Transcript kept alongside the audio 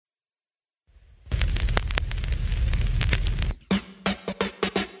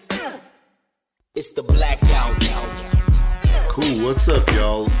It's the blackout. Cool, what's up,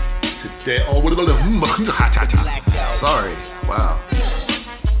 y'all? Today, sorry, wow.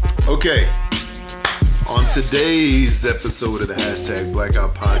 Okay, on today's episode of the Hashtag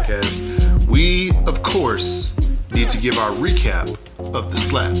Blackout Podcast, we, of course, need to give our recap of The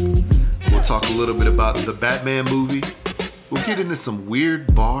Slap. We'll talk a little bit about the Batman movie. We'll get into some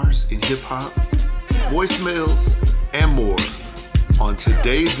weird bars in hip-hop, voicemails, and more on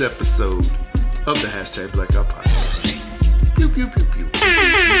today's episode of the Hashtag Blackout Podcast. Pew, pew, pew, pew.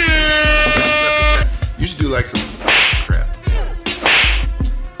 You should do like some crap.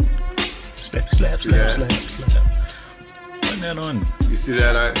 Slap. Put that on. You see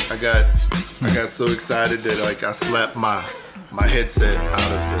that? I got so excited that like I slapped my headset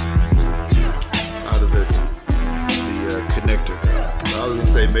out of the connector. I was gonna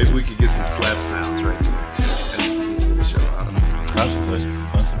say maybe we could get some slap sounds right there at the beginning of the show. I don't know. Possibly.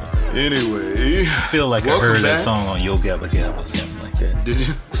 Anyway, I feel like I heard that song on Yo Gabba Gabba or something like that. Did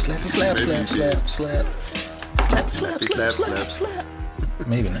you? Slap.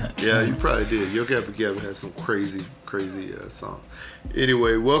 Maybe not. Yeah, you probably did. Yo Gabba Gabba has some crazy song.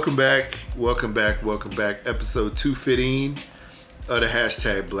 Anyway, welcome back. Episode 215 of the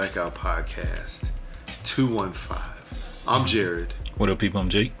Hashtag Blackout Podcast. 215. I'm Jared. What up, people? I'm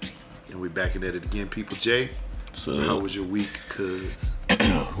Jake. And we're back at it again, people. Jay, So how was your week? Cause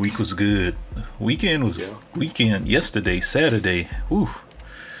week was good. Weekend. Yesterday, Saturday. Whew.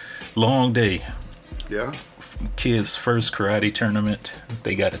 Long day. yeah. Kids' first karate tournament.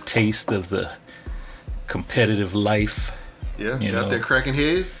 They got a taste of the competitive life. Yeah, You got know. there cracking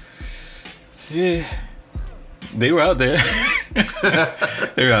heads. Yeah, they were out there.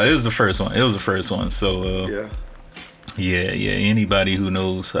 They were out. It was the first one. So Yeah. yeah. Anybody who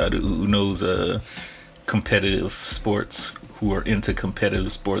knows competitive sports, who are into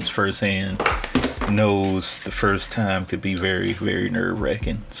competitive sports firsthand, knows the first time could be very, very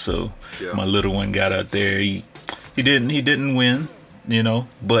nerve-wracking. So Yeah. my little one got out there. He didn't win,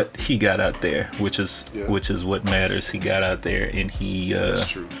 but he got out there, which is what matters. He got out there and That's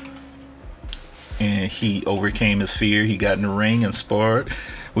true. and he overcame his fear. He got in the ring and sparred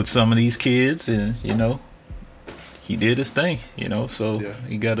with some of these kids, and he did his thing. So Yeah.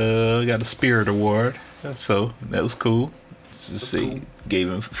 he got a spirit award. So that was cool. Cool. Gave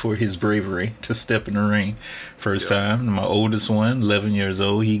him for his bravery to step in the ring first Yeah. time. My oldest one, 11 years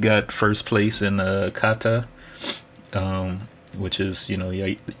old, he got first place in kata, which is your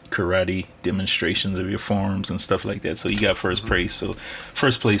karate demonstrations of your forms and stuff like that. So he got first place. So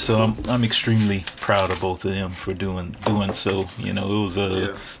I'm extremely proud of both of them for doing so.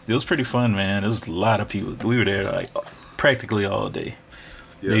 It was pretty fun, man. There was a lot of people. We were there like practically all day.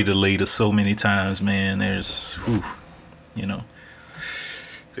 Yeah. They delayed us so many times, man. There's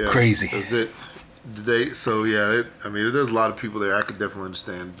Yeah. crazy. That's it. There's a lot of people there. I could definitely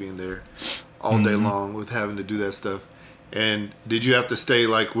understand being there all day long with having to do that stuff. And did you have to stay,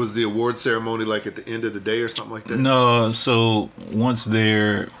 like, was the award ceremony like at the end of the day or something like that? No, so once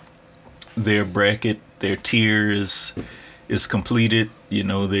their bracket, their tier is completed,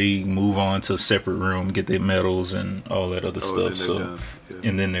 they move on to a separate room, get their medals and all that other stuff. Then they're done. Yeah.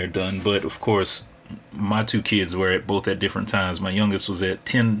 And then they're done. But of course, my two kids were at both at different times. My youngest was at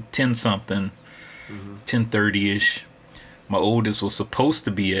 10 something, 10:30ish. My oldest was supposed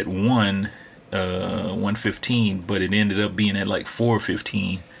to be at 1:15, but it ended up being at like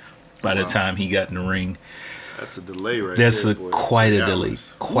 4:15 by the time he got in the ring. That's a delay right That's there, boy. quite a 3 delay.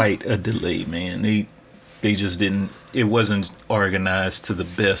 hours. Quite a delay, man. They just didn't. It wasn't organized to the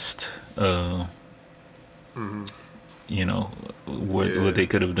best. What they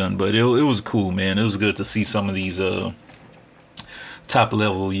could have done, but it was cool, man. It was good to see some of these top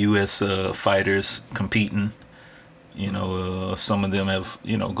level U.S. Fighters competing. Some of them have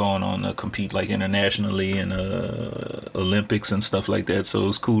gone on to compete like internationally in Olympics and stuff like that. So it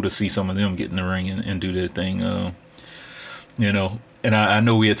was cool to see some of them get in the ring and do their thing. And I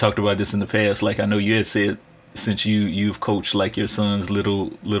know we had talked about this in the past. Like I know you had said, since you've coached like your son's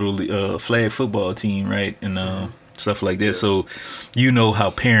little flag football team, right? And stuff like that. Yeah. So how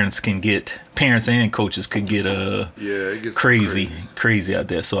parents and coaches can get it gets crazy out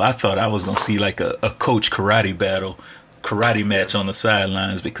there. So I thought I was gonna see like a coach karate match on the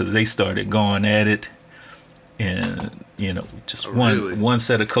sidelines, because they started going at it, and just one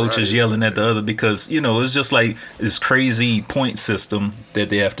set of coaches yelling at the other, because it's just like this crazy point system that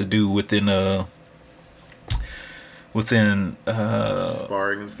they have to do within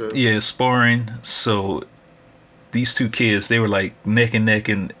sparring and stuff. Yeah, sparring. So these two kids, they were like neck and neck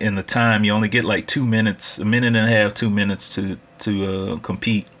in the time. You only get like 2 minutes, a minute and a half, 2 minutes to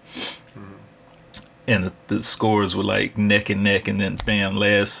compete. and the scores were like neck and neck, and then bam,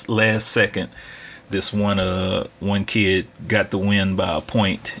 last second, this one kid got the win by a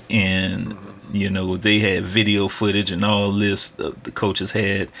point, and they had video footage and all this the coaches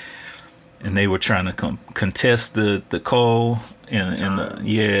had, and they were trying to contest the call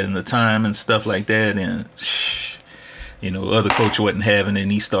and the time and stuff like that, and other coach wasn't having it,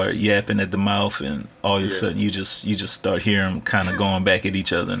 and he started yapping at the mouth, and all of a sudden you just start hearing them kind of going back at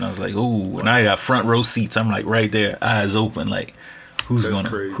each other, and I was like, ooh, and I got front row seats. I'm like right there, eyes open, like who's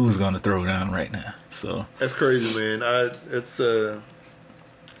gonna throw down right now? So that's crazy, man. I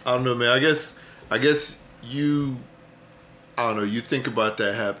don't know, man. I guess you think about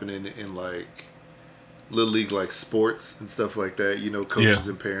that happening in like little league, like sports and stuff like that. Coaches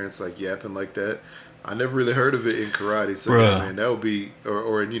and parents like yapping like that. I never really heard of it in karate, so man, that would be,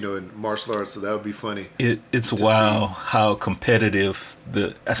 or in martial arts, so that would be funny. It's wild how competitive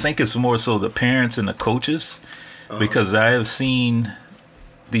I think it's more so the parents and the coaches, because I have seen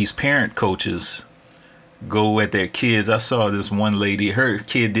these parent coaches go at their kids. I saw this one lady, her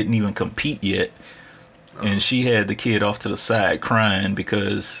kid didn't even compete yet, and she had the kid off to the side crying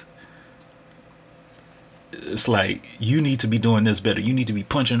because it's like, you need to be doing this better. You need to be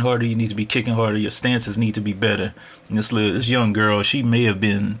punching harder. You need to be kicking harder. Your stances need to be better. And this young girl, she may have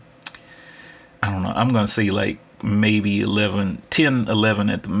been, I don't know, I'm going to say like maybe 10, 11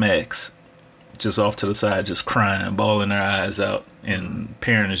 at the max, just off to the side, just crying, bawling her eyes out. And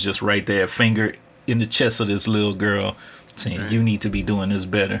parent is just right there, finger in the chest of this little girl, saying, you need to be doing this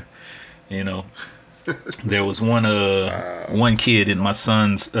better. There was one kid in my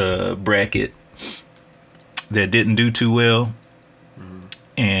son's bracket that didn't do too well,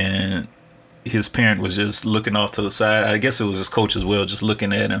 and his parent was just looking off to the side. I guess it was his coach as well, just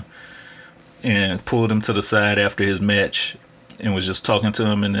looking at him, and pulled him to the side after his match and was just talking to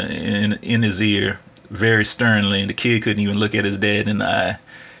him in his ear very sternly, and the kid couldn't even look at his dad in the eye.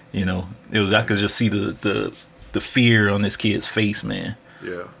 I could just see the fear on this kid's face, man.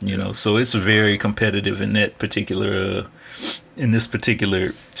 So it's very competitive in that particular in this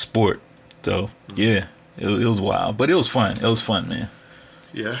particular sport. So it was wild, but it was fun. It was fun, man.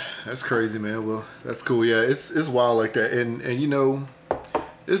 Yeah, that's crazy, man. Well, that's cool. Yeah, it's wild like that, and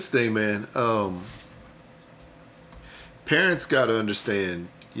this thing, man. Parents got to understand.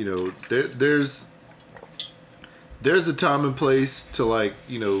 There's a time and place to, like,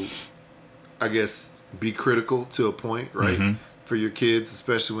 I guess be critical to a point, right? For your kids,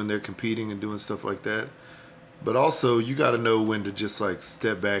 especially when they're competing and doing stuff like that. But also, you got to know when to just like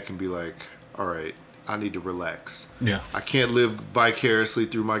step back and be like, all right, I need to relax. Yeah. I can't live vicariously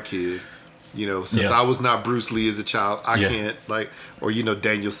through my kid. Since I was not Bruce Lee as a child, I can't or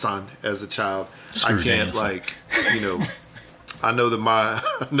Daniel San as a child. I can't I know that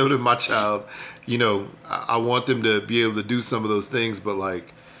my child, I want them to be able to do some of those things, but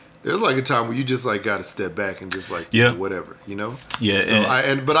like there's like a time where you just like got to step back and just like whatever, Yeah.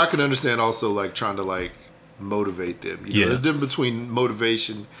 So but I can understand also like trying to like motivate them. There's a difference between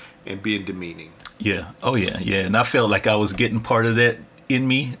motivation and being demeaning. Yeah. Oh yeah. Yeah. And I felt like I was getting part of that in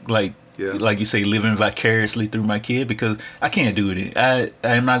me, like you say, living vicariously through my kid, because I can't do it.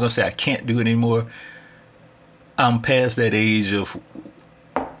 I'm not gonna say I can't do it anymore. I'm past that age of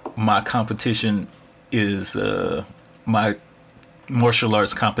my competition is my martial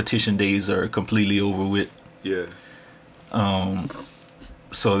arts competition days are completely over with. Yeah.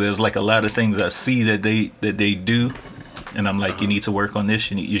 So there's like a lot of things I see that they do, and I'm like, you need to work on this.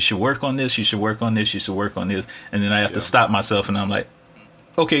 You should work on this. You should work on this. You should work on this. And then I have to stop myself, and I'm like,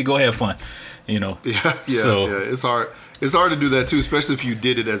 okay, go have fun. Yeah. So, It's hard. It's hard to do that too, especially if you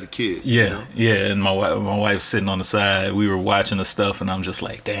did it as a kid. Yeah, yeah. And my wife's sitting on the side. We were watching the stuff, and I'm just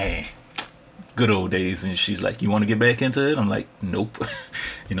like, dang, good old days. And she's like, you want to get back into it? I'm like, nope.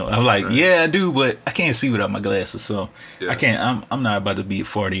 I'm like, yeah, I do, but I can't see without my glasses, so I can't. I'm not about to be a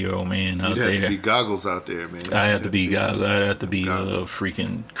 40-year-old man out there. You'd have to be goggles out there, man. I have to be goggles. I have to be a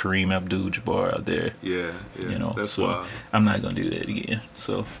freaking Kareem Abdul-Jabbar out there. Yeah. That's wild. I'm not gonna do that again.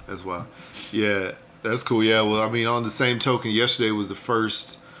 So that's wild. Yeah. That's cool. Yeah, well, I mean, on the same token, yesterday was the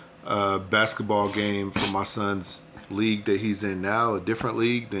first basketball game for my son's league that he's in now, a different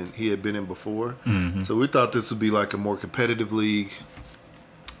league than he had been in before. Mm-hmm. So we thought this would be like a more competitive league,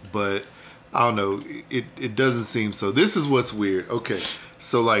 but I don't know. It doesn't seem so. This is what's weird. Okay,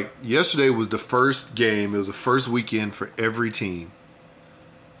 so like yesterday was the first game. It was the first weekend for every team.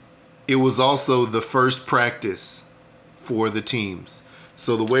 It was also the first practice for the teams.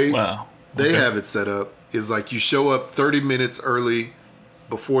 So the way they have it set up is like you show up 30 minutes early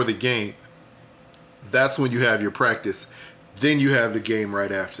before the game. That's when you have your practice. Then you have the game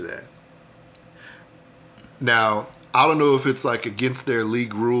right after that. Now, I don't know if it's like against their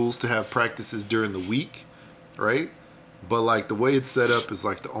league rules to have practices during the week, right? But like the way it's set up is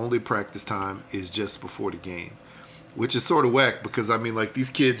like the only practice time is just before the game, which is sort of whack because I mean like these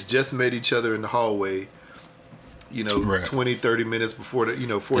kids just met each other in the hallway, you know, right. 20, 30 minutes before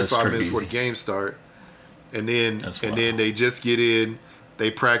the, 45 minutes before the game start. And then they just get in, they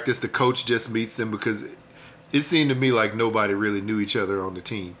practice, the coach just meets them because it seemed to me like nobody really knew each other on the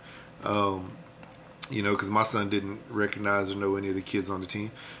team. Because my son didn't recognize or know any of the kids on the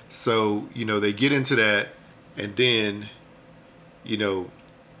team. So, they get into that and then,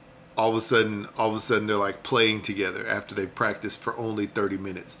 all of a sudden they're like playing together after they practiced for only 30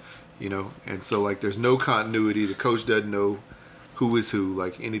 minutes, And so like there's no continuity. The coach doesn't know who is who,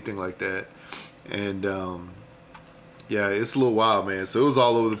 like anything like that. And it's a little wild, man. So it was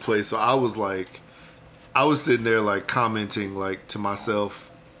all over the place. So I was sitting there like commenting like to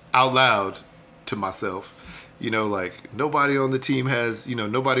myself out loud to myself, like nobody on the team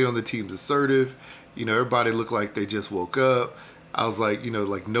nobody on the team's assertive. Everybody looked like they just woke up. I was like,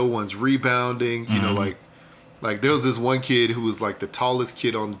 like no one's rebounding, like there was this one kid who was like the tallest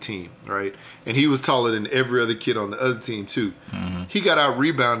kid on the team, right? And he was taller than every other kid on the other team too. Mm-hmm. He got out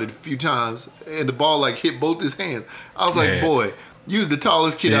rebounded a few times and the ball like hit both his hands. I was like, boy, you was the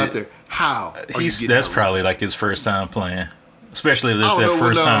tallest kid out there. How? That's probably like his first time playing. Especially if it's their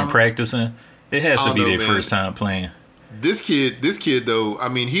first time practicing. It has to be their first time playing. This kid though, I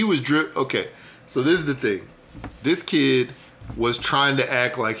mean, he was okay. So this is the thing. This kid was trying to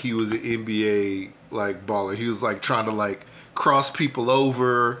act like he was an NBA like baller. He was like trying to like cross people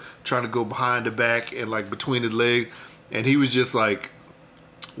over, trying to go behind the back and like between the leg, and he was just like,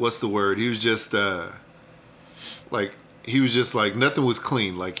 what's the word? He was just like nothing was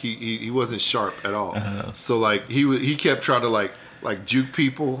clean. Like he wasn't sharp at all. So like he kept trying to like juke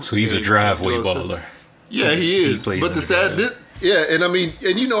people. So he's a driveway baller. Yeah, he is. But the sad, and I mean,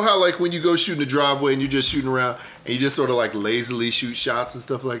 and you know how like when you go shooting the driveway and you're just shooting around and you just sort of like lazily shoot shots and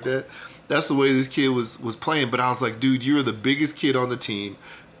stuff like that. That's the way this kid was playing. But I was like, dude, you're the biggest kid on the team.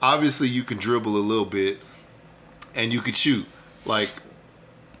 Obviously, you can dribble a little bit and you could shoot. Like,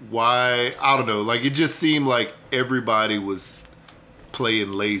 why? I don't know. Like, it just seemed like everybody was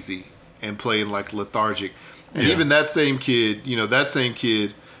playing lazy and playing like lethargic. And even that same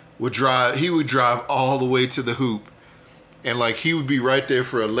kid would drive. He would drive all the way to the hoop. And like he would be right there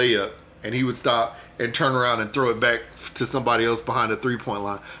for a layup, and he would stop and turn around and throw it back to somebody else behind the 3-point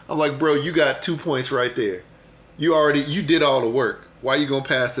line. I'm like, bro, you got 2 points right there. You did all the work. Why are you gonna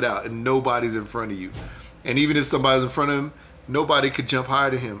pass it out? And nobody's in front of you. And even if somebody's in front of him, nobody could jump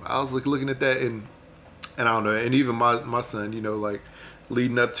higher than him. I was like looking at that and I don't know. And even my son, like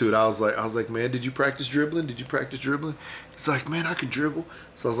leading up to it, I was like, man, did you practice dribbling? He's like, man, I can dribble.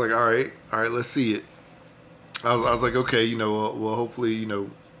 So I was like, all right, let's see it. I was like, okay, well, hopefully,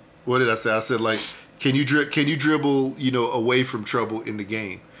 what did I say? I said, like, can you dribble, away from trouble in the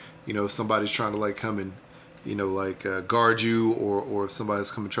game? Somebody's trying to, like, come and, guard you or if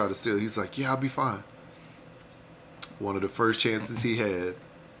somebody's coming to try to steal. He's like, yeah, I'll be fine. One of the first chances he had,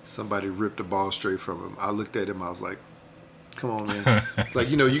 somebody ripped the ball straight from him. I looked at him. I was like, come on, man. Like,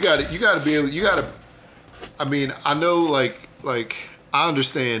 you got to be able, I mean, I know, like, I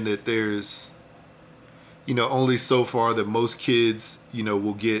understand that there's, only so far that most kids,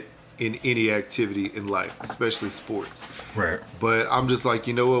 will get in any activity in life, especially sports. Right. But I'm just like,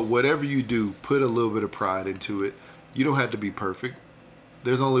 you know what? Whatever you do, put a little bit of pride into it. You don't have to be perfect.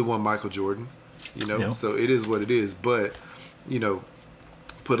 There's only one Michael Jordan, so it is what it is. But,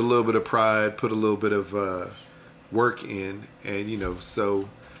 put a little bit of pride, put a little bit of work in, and, so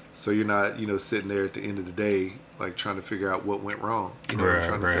you're not, sitting there at the end of the day, like trying to figure out what went wrong. You know what I'm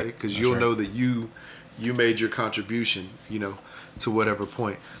trying to say? Because you'll know that you made your contribution, to whatever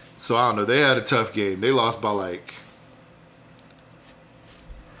point. So I don't know. They had a tough game. They lost by like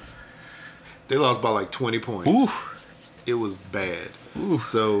 20 points. Oof. It was bad. Oof.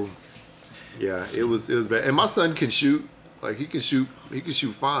 So yeah, it was bad. And my son can shoot. Like he can shoot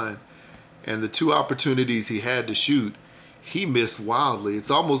fine. And the 2 opportunities he had to shoot, he missed wildly.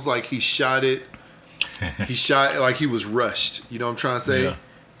 It's almost like he shot it. He shot like he was rushed. You know what I'm trying to say? Yeah.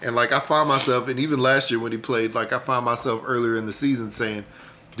 And like I find myself, and even last year when he played, like I find myself earlier in the season saying,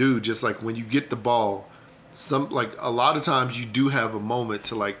 dude, just like when you get the ball, a lot of times you do have a moment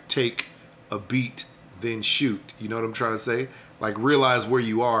to like take a beat, then shoot. You know what I'm trying to say? Like realize where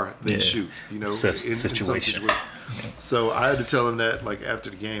you are, then shoot. Assess the situation. So I had to tell him that like after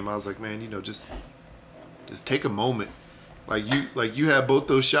the game, I was like, man, just take a moment. Like you had both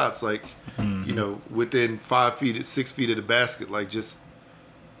those shots, like, within 5 feet, 6 feet of the basket, like just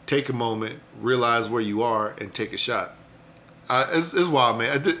take a moment, realize where you are, and take a shot. It's wild,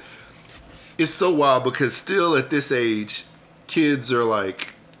 man. It's so wild because still at this age, kids are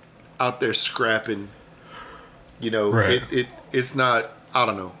like out there scrapping. You know, right. It's not, I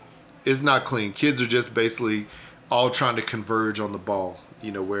don't know. It's not clean. Kids are just basically all trying to converge on the ball,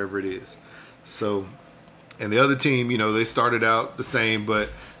 you know, wherever it is. So, and the other team, you know, they started out the same, but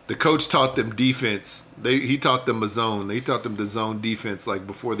the coach taught them defense. He taught them a zone. He taught them the zone defense like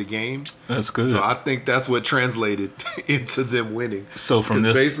before the game. That's good. So I think that's what translated into them winning. So from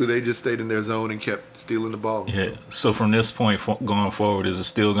this, basically they just stayed in their zone and kept stealing the ball. Yeah. So from this point going forward, is it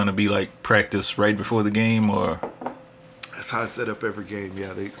still going to be like practice right before the game, or? That's how I set up every game.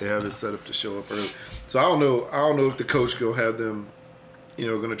 Yeah, they have it set up to show up early. So I don't know if the coach gonna have them, you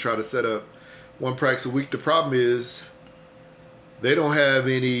know, gonna try to set up one practice a week. The problem is they don't have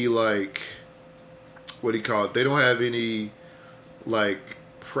any like, what do you call it? They don't have any like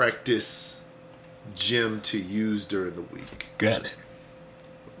practice gym to use during the week. Got it.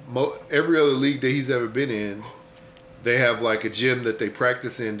 Every other league that he's ever been in, they have like a gym that they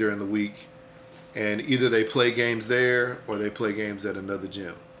practice in during the week. And either they play games there or they play games at another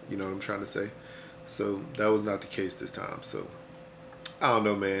gym. You know what I'm trying to say? So that was not the case this time. So I don't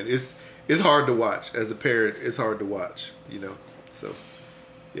know, man. It's hard to watch. As a parent, it's hard to watch, you know. So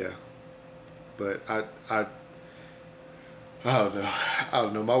yeah. But I don't know. I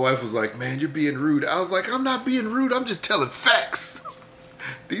don't know. My wife was like, "Man, you're being rude." I was like, "I'm not being rude. I'm just telling facts."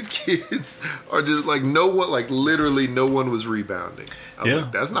 These kids are just like literally no one was rebounding. I was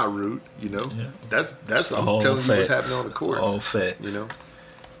like, that's not rude, you know. Yeah. That's I'm telling you what's happening on the court. All facts, you know.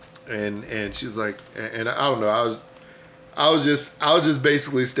 And she was like, and I don't know. I was just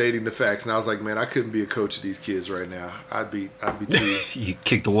basically stating the facts, and I was like, man, I couldn't be a coach of these kids right now. I'd be too. You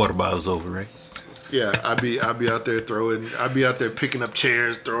kick the water bottles over, right? Yeah, I'd be out there picking up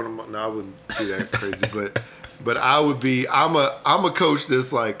chairs, throwing them. No, I wouldn't do that crazy, but I would be. I'm a coach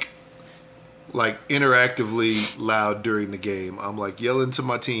that's like interactively loud during the game. I'm like yelling to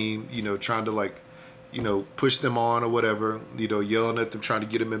my team, you know, trying to like, you know, push them on or whatever. You know, yelling at them, trying to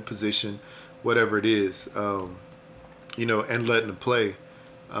get them in position, whatever it is. You know, and letting them play.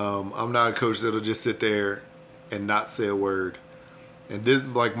 I'm not a coach that'll just sit there and not say a word. And this,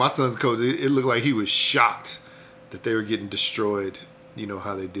 like my son's coach, it looked like he was shocked that they were getting destroyed. You know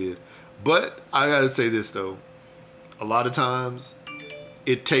how they did. But I gotta say this though, a lot of times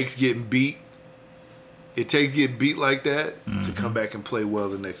it takes getting beat. It takes getting beat like that to come back and play well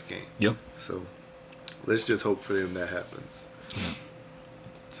the next game. Yep. So let's just hope for them that happens. Yeah.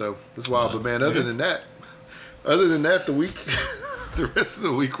 So it's wild, but man, other than that, the week, the rest of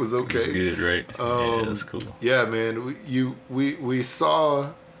the week was okay. It's good, right? Yeah, that's cool. Yeah, man. We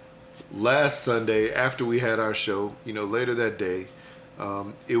saw last Sunday after we had our show. You know, later that day.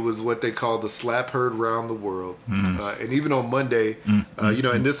 It was what they call the slap heard around the world. And even on Monday, you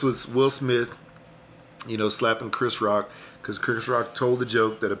know, and this was Will Smith, you know, slapping Chris Rock because Chris Rock told a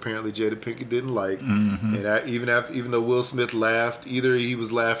joke that apparently Jada Pinkett didn't like. And even though Will Smith laughed, either he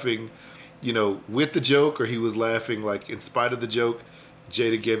was laughing, you know, with the joke or he was laughing like in spite of the joke,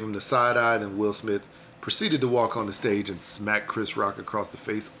 Jada gave him the side eye. Then Will Smith proceeded to walk on the stage and smack Chris Rock across the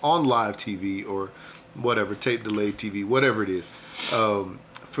face on live TV or whatever, tape delayed TV, whatever it is.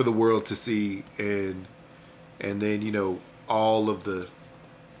 For the world to see, and then you know all of the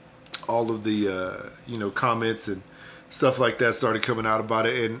you know comments and stuff like that started coming out about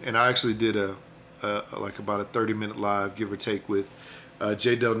it, and I actually did like about a 30-minute live, give or take, with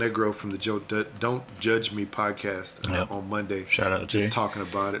Jay Del Negro from the Don't Judge Me podcast on Monday. Shout out, Jay. Just talking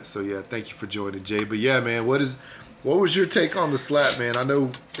about it. So yeah, thank you for joining, Jay. But yeah, man, what was your take on the slap, man? I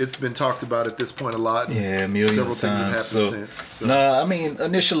know it's been talked about at this point a lot. Yeah, millions Several of things have times. happened since. So. Nah, I mean,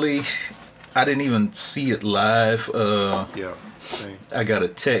 initially, I didn't even see it live. Yeah, same. I got a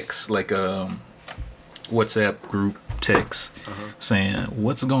text, like a WhatsApp group text, saying,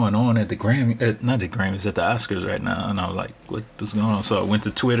 what's going on at the not the Grammys, at the Oscars right now? And I was like, what's going on? So I went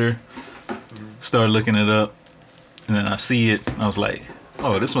to Twitter, started looking it up, and then I see it, and I was like,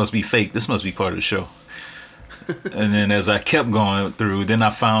 oh, this must be fake. This must be part of the show. And then as I kept going through, then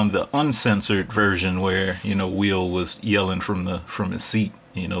I found the uncensored version where, you know, Will was yelling from his seat,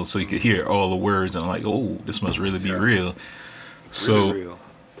 you know, so you could hear all the words, and I'm like, oh, this must really be real. So, real.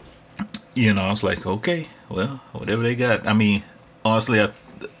 You know, I was like, okay, well, whatever they got. I mean, honestly,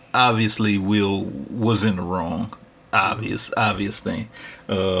 obviously Will was in the wrong. Obvious thing.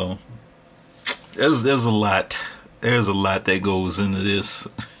 There's a lot. There's a lot that goes into this.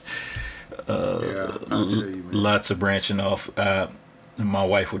 I'll tell you, man. Lots of branching off. my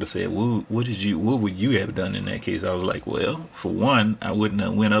wife would have said, what would you have done in that case? I was like, well, for one, I wouldn't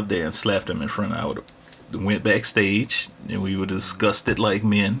have went up there and slapped him in front. I would have went backstage and we would have discussed it like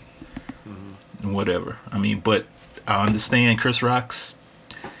men and whatever. I mean, but I understand Chris Rock's,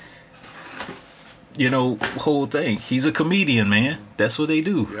 whole thing. He's a comedian, man. That's what they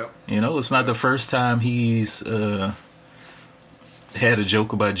do. Yep. It's not the first time he's had a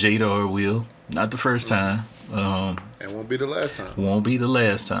joke about Jada or Will. Not the first time. It won't be the last time. Won't be the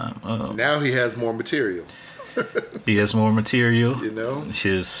last time. Now he has more material. He has more material.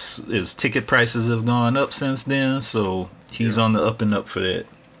 His ticket prices have gone up since then, so he's on the up and up for that.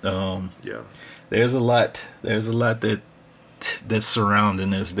 There's a lot that's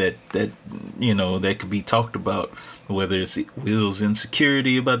surrounding this that could be talked about, whether it's Will's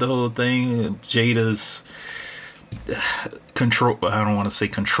insecurity about the whole thing, Jada's control. I don't want to say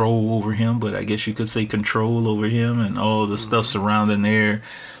control over him, but I guess you could say control over him, and all the stuff surrounding their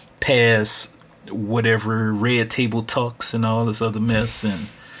past, whatever red table talks and all this other mess. And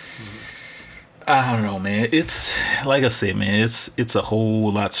I don't know, man. It's like I said, man. It's a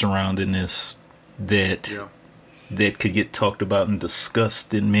whole lot surrounding this that could get talked about and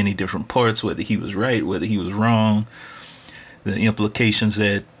discussed in many different parts. Whether he was right, whether he was wrong, the implications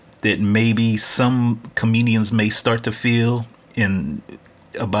that maybe some comedians may start to feel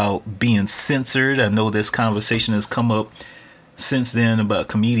about being censored. I know this conversation has come up since then about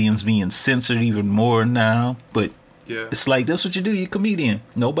comedians being censored even more now, but it's like, that's what you do. You're a comedian.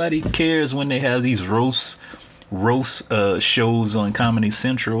 Nobody cares when they have these roast shows on Comedy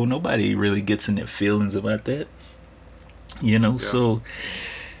Central. Nobody really gets in their feelings about that, so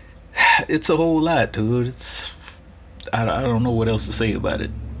it's a whole lot, dude. I don't know what else to say about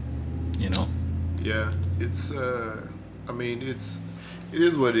it. It's it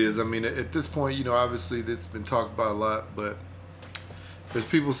is what it is. I mean, at this point, obviously it's been talked about a lot, but there's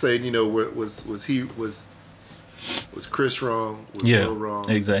people saying, was Chris wrong? Was Will wrong?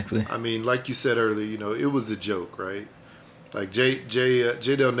 Exactly. I mean, like you said earlier, it was a joke, right? Like Jay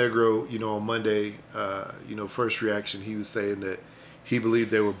Del Negro, on Monday, first reaction, he was saying that he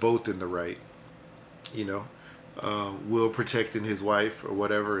believed they were both in the right, Will protecting his wife or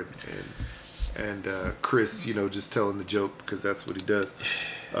whatever, and Chris, just telling the joke because that's what he does.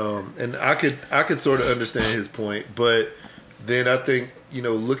 And I could sort of understand his point, but then I think,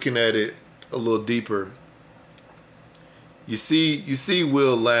 looking at it a little deeper, you see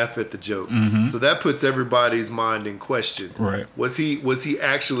Will laugh at the joke. So that puts everybody's mind in question. Right. Was he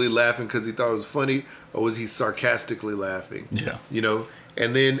actually laughing because he thought it was funny, or was he sarcastically laughing? Yeah.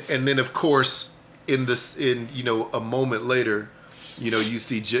 And then of course in a moment later, you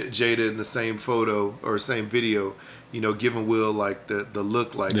see Jada in the same photo or same video, giving Will like the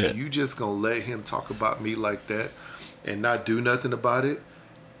look like, you just gonna let him talk about me like that and not do nothing about it?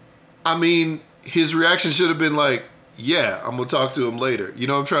 I mean, his reaction should have been like, yeah, I'm gonna talk to him later. You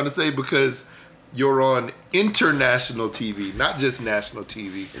know what I'm trying to say? Because you're on international TV, not just national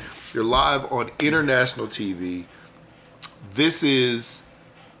TV. You're live on international TV. This is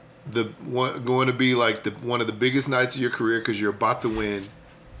going to be like one of the biggest nights of your career because you're about to win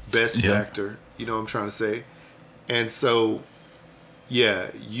Best Actor. You know what I'm trying to say? And so,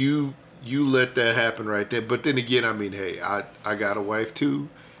 you let that happen right there. But then again, I mean, hey, I got a wife too,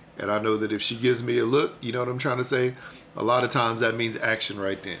 and I know that if she gives me a look, you know what I'm trying to say? A lot of times that means action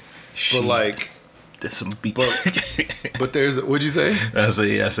right then. But like, there's some beat. But there's, what'd you say? I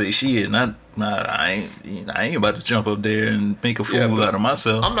say shit. I ain't about to jump up there and make a fool out of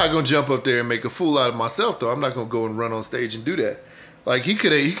myself. I'm not gonna jump up there and make a fool out of myself, though. I'm not gonna go and run on stage and do that. Like he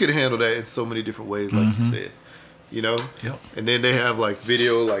could handle that in so many different ways, like you said. Yep. And then they have like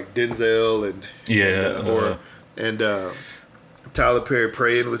video, like Denzel and Tyler Perry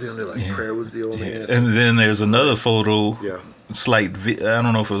praying with him. They're like, prayer was the only answer. And then there's another photo. I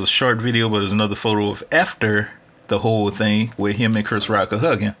don't know if it was a short video, but there's another photo of after the whole thing where him and Chris Rock are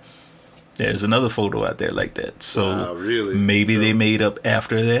hugging. There's another photo out there like that. So maybe they made up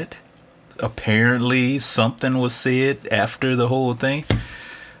after that. Apparently something was said after the whole thing.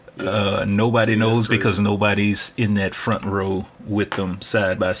 Nobody knows because nobody's in that front row with them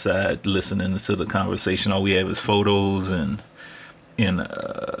side by side listening to the conversation. All we have is photos and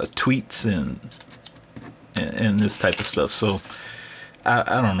tweets and this type of stuff. So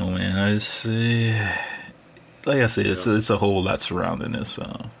I don't know, man. It's like I said, it's a whole lot surrounding this.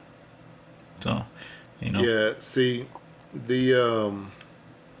 So Yeah. See,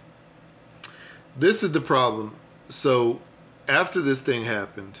 this is the problem. So after this thing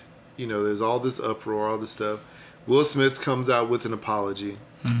happened, there's all this uproar, all this stuff. Will Smith comes out with an apology.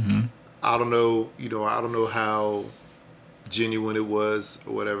 I don't know, I don't know how genuine it was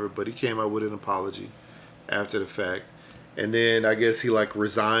or whatever. But he came out with an apology after the fact. And then I guess he like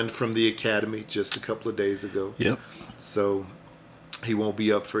resigned from the Academy just a couple of days ago. Yep. So he won't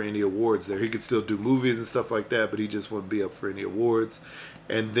be up for any awards there. He could still do movies and stuff like that, but he just won't be up for any awards.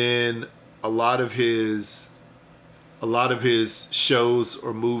 And then a lot of his shows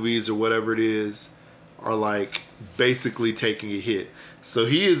or movies or whatever it is are like basically taking a hit. So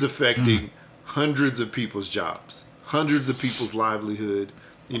he is affecting hundreds of people's jobs, hundreds of people's livelihood,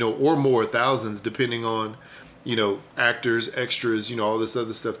 or more, thousands, depending on, actors, extras, all this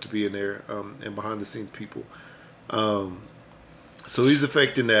other stuff to be in there, and behind the scenes people. So he's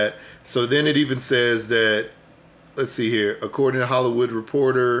affecting that. So then it even says that, let's see here, according to Hollywood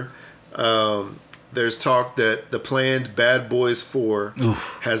Reporter, there's talk that the planned Bad Boys 4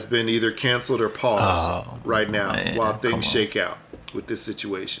 has been either canceled or paused right now while things shake out with this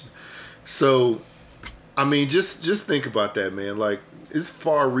situation. So, I mean, just think about that, man. Like, it's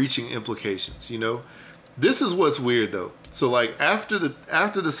far-reaching implications, This is what's weird, though. So, like, after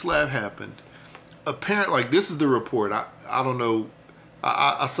the slap happened, apparently, like, this is the report. I don't know.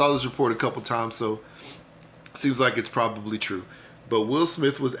 I saw this report a couple times, so it seems like it's probably true. But Will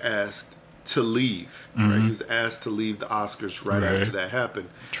Smith was asked to leave. Right? He was asked to leave the Oscars right after that happened.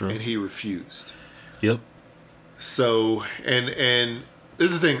 True. And he refused. Yep. So, and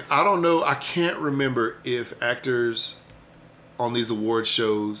this is the thing. I don't know. I can't remember if actors on these award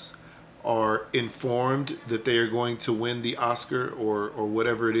shows are informed that they are going to win the Oscar or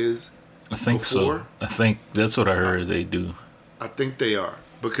whatever it is. I think so. I think that's what I heard they do. I think they are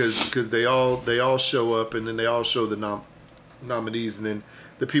because they all show up and then they all show the nominees and then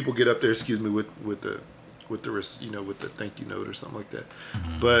the people get up there. Excuse me, with the with the thank you note or something like that.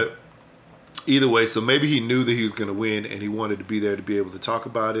 But either way, so maybe he knew that he was going to win and he wanted to be there to be able to talk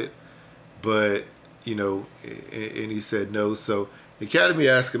about it, but and he said no. So the Academy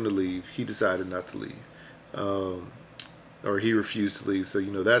asked him to leave. He decided not to leave, or he refused to leave. So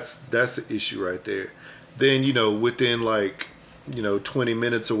that's the issue right there. Then within 20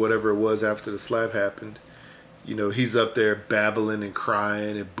 minutes or whatever it was after the slap happened, he's up there babbling and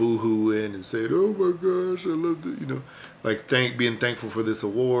crying and boo-hooing and saying, "Oh my gosh, I love it," being thankful for this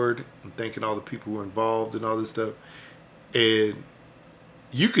award and thanking all the people who were involved and all this stuff. And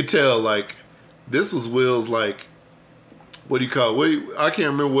you could tell this was Will's what do you call it? I can't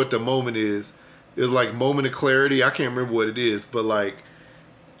remember what the moment is. It was moment of clarity. I can't remember what it is, but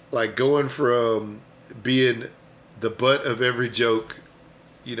going from being the butt of every joke,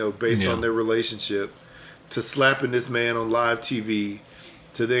 based on their relationship, to slapping this man on live TV,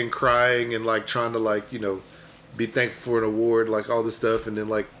 to then crying and trying to be thankful for an award, all this stuff, and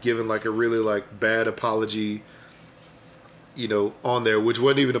then giving a really bad apology, on there, which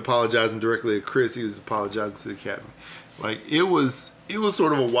wasn't even apologizing directly to Chris. He was apologizing to the Academy. It was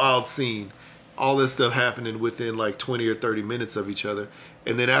sort of a wild scene. All this stuff happening within 20 or 30 minutes of each other.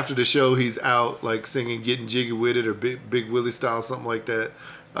 And then after the show, he's out singing Getting Jiggy With It or Big Willie Style, something like that,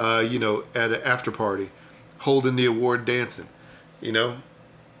 at an after party, holding the award dancing.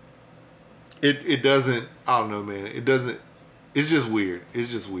 It doesn't, I don't know, man. It doesn't, it's just weird.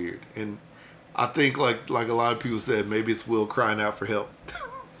 It's just weird. And I think like a lot of people said, maybe it's Will crying out for help.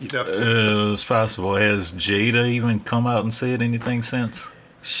 It's possible. Has Jada even come out and said anything since?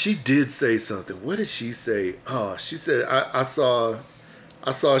 She did say something. What did she say? Oh, she said I saw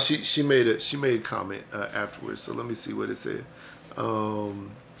she made a comment afterwards. So let me see what it said.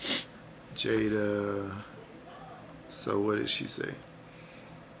 Jada. So what did she say?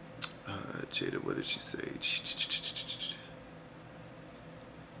 Jada, what did she say?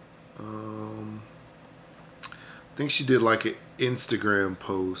 I think she did an Instagram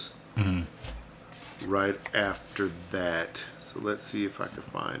post right after that. So let's see if I can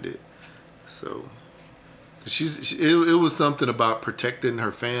find it. So it was something about protecting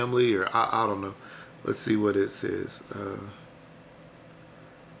her family, or I don't know. Let's see what it says.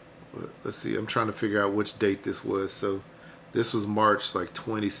 Let's see. I'm trying to figure out which date this was. So this was March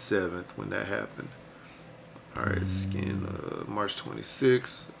 27th when that happened. All right, March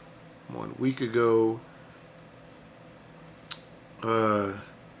 26th, 1 week ago. And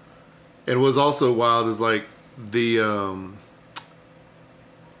what's also wild is the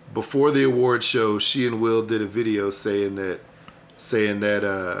before the award show, she and Will did a video saying that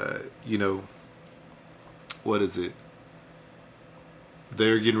what is it?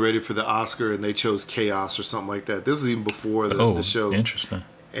 They're getting ready for the Oscar and they chose chaos or something like that. This is even before the show. Interesting.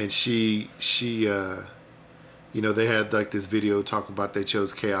 And she they had this video talking about they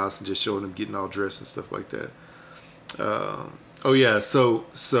chose chaos and just showing them getting all dressed and stuff like that. So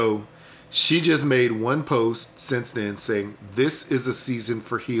She just made one post since then saying, "This is a season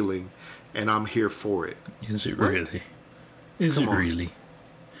for healing, and I'm here for it." Is it really? Is Come it on. really?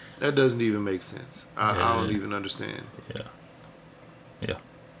 That doesn't even make sense. I Yeah. don't even understand. Yeah. Yeah.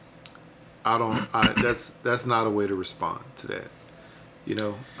 That's not a way to respond to that. You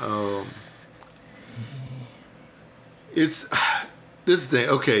know, it's this thing.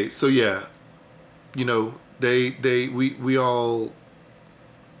 Okay, so yeah, you know, we all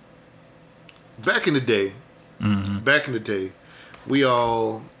back in the day, we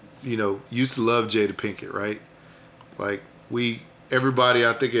all, you know, used to love Jada Pinkett, right? Like everybody,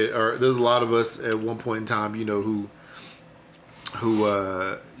 I think, or there's a lot of us at one point in time, you know, who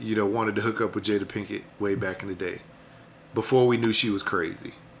you know, wanted to hook up with Jada Pinkett way back in the day, before we knew she was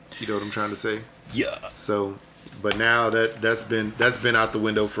crazy. You know what I'm trying to say? Yeah. So, but now that's been out the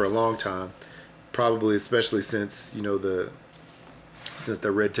window for a long time, probably especially since, you know, the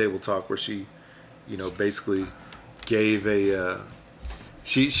Red Table Talk, where she, you know, basically gave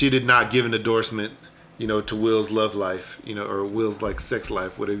she did not give an endorsement, you know, to Will's love life, you know, or Will's like sex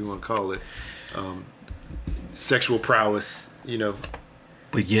life, whatever you want to call it, sexual prowess, you know.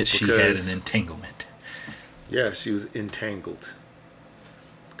 But yet she had an entanglement. Yeah, she was entangled.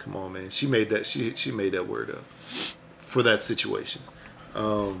 Come on, man. She made that she made that word up for that situation.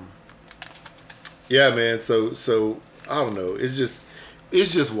 Yeah, man. So I don't know. It's just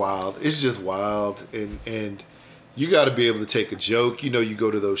wild. It's just wild, and you got to be able to take a joke. You know, you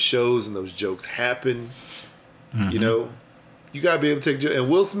go to those shows and those jokes happen. You know, you got to be able to take a joke. And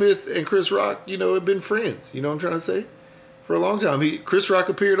Will Smith and Chris Rock, you know, have been friends. You know what I'm trying to say? For a long time. Chris Rock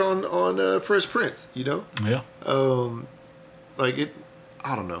appeared on Fresh Prince. You know. Yeah. Like it.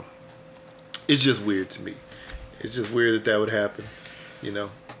 I don't know. It's just weird to me. It's just weird that would happen. You know.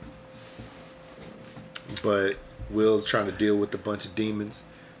 But Will's trying to deal with a bunch of demons.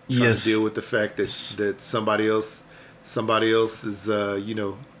 Trying to deal with the fact that somebody else is you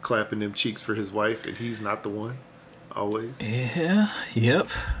know, clapping them cheeks for his wife, and he's not the one. Always. Yeah. Yep.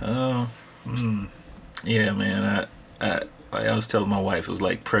 Yeah, man. I was telling my wife, it was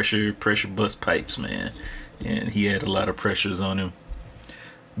like pressure bust pipes, man. And he had a lot of pressures on him,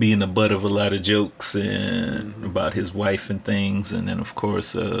 being the butt of a lot of jokes and about his wife and things, and then of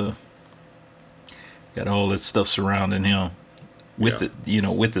course got all that stuff surrounding him with it, you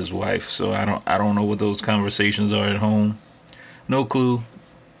know, with his wife. So I don't know what those conversations are at home. No clue.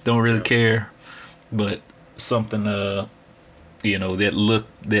 Don't really care. But something you know, that look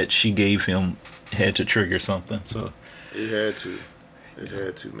that she gave him had to trigger something. So it had to. It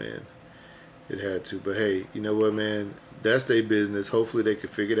had to, man. It had to. But hey, you know what, man? That's their business. Hopefully they can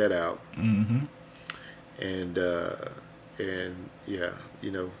figure that out. And yeah,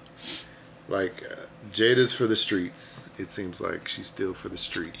 you know, like Jada's for the streets. It seems like she's still for the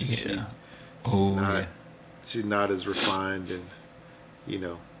streets. Yeah. She's not as refined and, you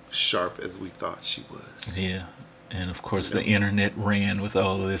know, sharp as we thought she was. Yeah. And of course, the internet ran with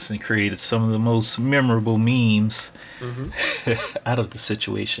all of this and created some of the most memorable memes out of the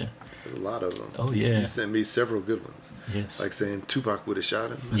situation. A lot of them. Oh, yeah. You sent me several good ones. Yes. Like saying Tupac would have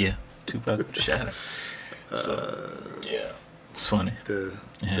shot him. Yeah. Tupac would have shot him. So, yeah. It's funny.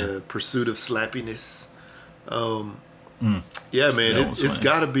 The pursuit of slappiness. Yeah, man. It's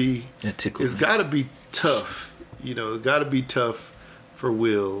got to be. It's got to be tough. You know, it got to be tough for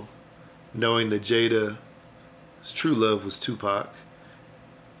Will, knowing that Jada's true love was Tupac,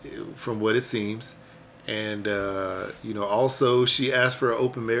 from what it seems, and you know, also she asked for an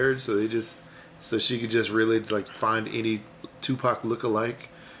open marriage, so she could just really like find any Tupac lookalike,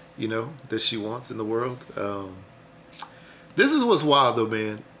 you know, that she wants in the world. This is what's wild though,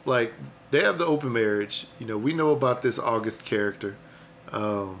 man. Like, they have the open marriage. You know, we know about this August character,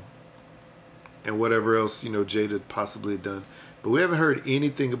 and whatever else, you know, Jada possibly had done, but we haven't heard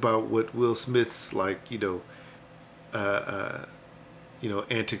anything about what Will Smith's like, you know,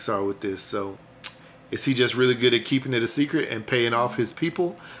 antics are with this. So, is he just really good at keeping it a secret and paying off his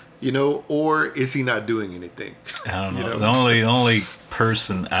people, you know, or is he not doing anything? I don't know. You know? The only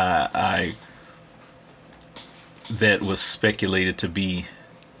person I that was speculated to be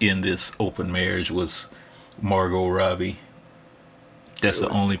in this open marriage was Margot Robbie. That's the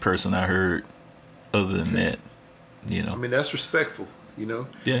only person I heard. Other than that, you know. I mean, that's respectful, you know.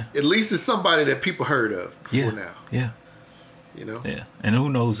 Yeah. At least it's somebody that people heard of before now. Yeah. You know. Yeah. And who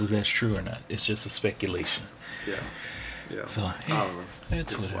knows if that's true or not? It's just a speculation. Yeah. Yeah. So I don't know.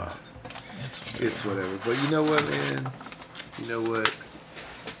 It's whatever. Wild. It's whatever. It's whatever. But you know what, man? You know what?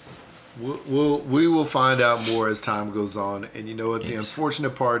 We will find out more as time goes on. And you know what? The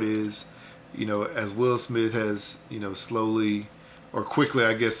unfortunate part is, you know, as Will Smith has, you know, slowly or quickly,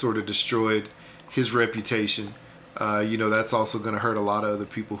 I guess, sort of destroyed his reputation. That's also going to hurt a lot of other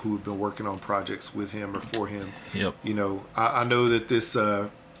people who have been working on projects with him or for him. Yep. I know that this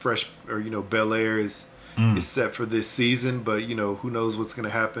Bel Air is set for this season, but who knows what's going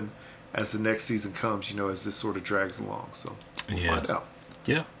to happen as the next season comes. As this sort of drags along. So we'll find out.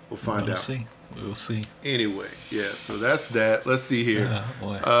 Yeah, we'll find out. We'll see. Anyway, yeah. So that's that. Let's see here.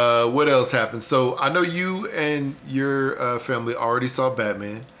 Boy. What else happened? So I know you and your family already saw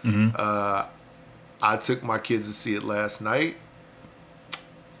Batman. Mm-hmm. I took my kids to see it last night.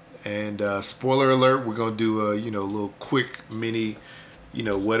 And spoiler alert, we're going to do a little quick mini,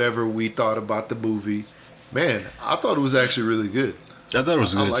 whatever we thought about the movie. Man, I thought it was actually really good. I thought it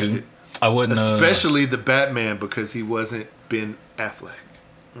was good too. I wasn't especially the Batman, because he wasn't Ben Affleck.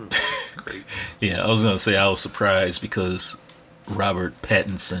 That's great. Yeah, I was going to say I was surprised because Robert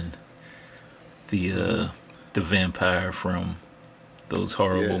Pattinson, the vampire from those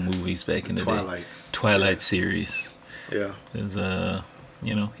horrible movies back in the Twilight series. Yeah. Is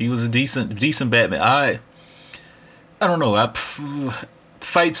he was a decent Batman. I don't know.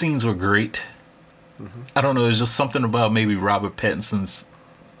 Fight scenes were great. Mm-hmm. I don't know. There's just something about maybe Robert Pattinson's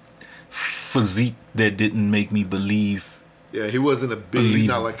physique that didn't make me believe. Yeah, he wasn't he's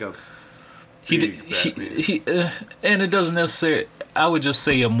not like a big Batman. And it doesn't necessarily. I would just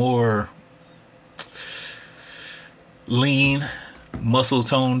say a more lean,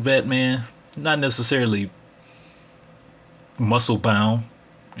 muscle-toned Batman, not necessarily muscle-bound.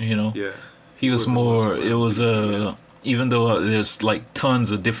 Yeah, he was more. It was even though there's like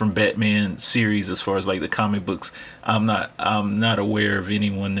tons of different Batman series as far as like the comic books, I'm not aware of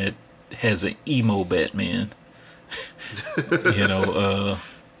anyone that has an emo Batman.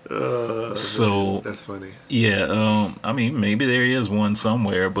 So that's funny. Yeah, I mean, maybe there is one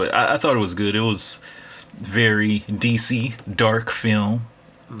somewhere, but I thought it was good. It was very DC dark film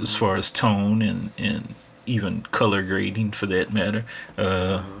as far as tone and even color grading for that matter.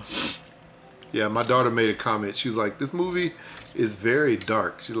 Yeah, my daughter made a comment. She was like, "This movie is very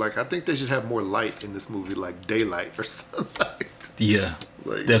dark." She's like, "I think they should have more light in this movie, like daylight or something." Yeah,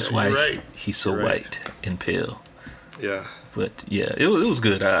 that's why he's so white and pale. Yeah. But yeah, it was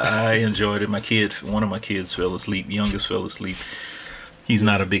good. I enjoyed it. One of my kids fell asleep. Youngest fell asleep. He's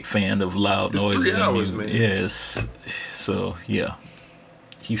not a big fan of loud noises. 3 hours, man. Yes. So yeah,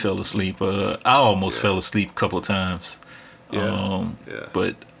 he fell asleep. I almost fell asleep a couple of times. Yeah.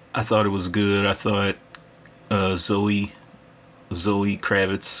 But I thought it was good. I thought Zoe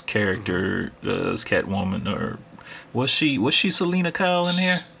Kravitz's character as Catwoman, or was she Selena Kyle in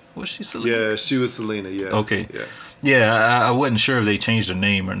here? Was she Selena? Yeah, she was Selena. Yeah. Okay. Yeah. Yeah, I wasn't sure if they changed her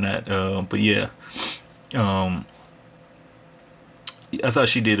name or not. But yeah, I thought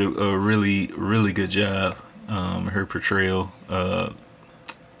she did a really, really good job. Her portrayal.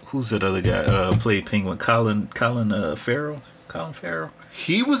 Who's that other guy? Played Penguin. Colin Farrell. Colin Farrell.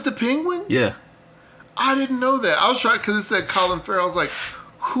 He was the Penguin? Yeah. I didn't know that. I was trying because it said Colin Farrell. I was like,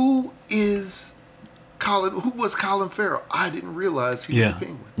 who is Colin? Who was Colin Farrell? I didn't realize he was the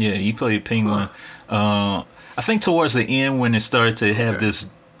Penguin. Yeah, he played Penguin. I think towards the end when it started to have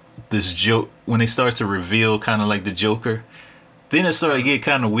this joke, when they start to reveal kind of like the Joker, then it started to get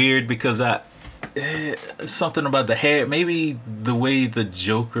kind of weird because something about the hair, maybe the way the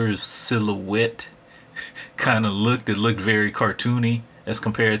Joker's silhouette kind of looked. It looked very cartoony as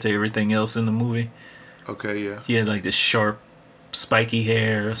compared to everything else in the movie. Okay, yeah. He had like this sharp, spiky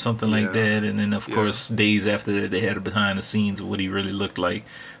hair or something like that, and then of course days after that they had a behind the scenes of what he really looked like.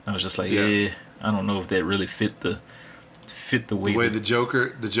 I was just like, I don't know if that really fit the way the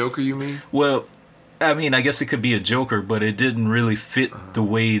Joker you mean? Well, I mean, I guess it could be a Joker, but it didn't really fit the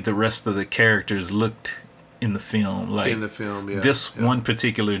way the rest of the characters looked in the film. Like in the film, this one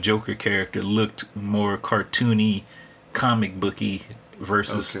particular Joker character looked more cartoony, comic booky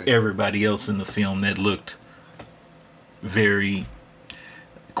versus everybody else in the film that looked very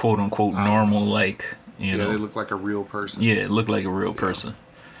quote unquote normal, like you know. They look like a real person. Yeah, it looked like a real person.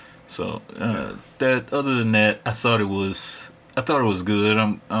 So that other than that, I thought it was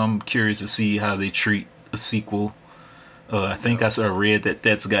good. I'm curious to see how they treat a sequel. I think I read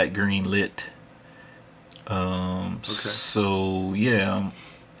that's got green lit. So yeah,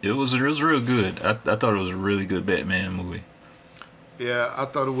 it was real good. I thought it was a really good Batman movie. Yeah, I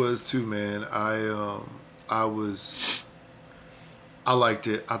thought it was too, man. I liked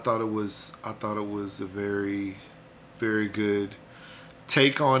it. I thought it was a very, very good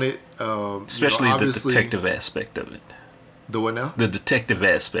take on it. Especially the detective aspect of it. The what now? The detective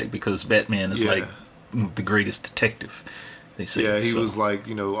aspect, because Batman is like the greatest detective. They say. Yeah, he so. was like,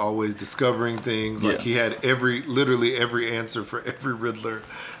 always discovering things. Like he had literally every answer for every Riddler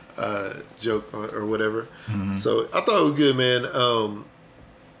joke or whatever. Mm-hmm. So I thought it was good, man.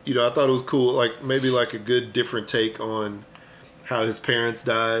 I thought it was cool. Like maybe like a good different take on how his parents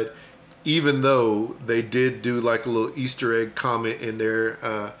died, even though they did do like a little Easter egg comment in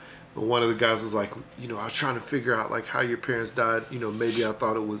there. One of the guys was like, I was trying to figure out like how your parents died. Maybe I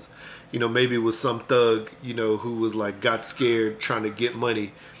thought it was, maybe it was some thug, who was like got scared trying to get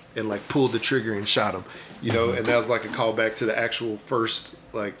money and like pulled the trigger and shot him, and that was like a callback to the actual first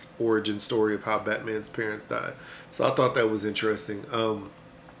like origin story of how Batman's parents died. So I thought that was interesting.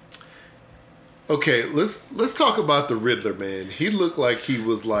 Okay, let's talk about the Riddler, man. He looked like he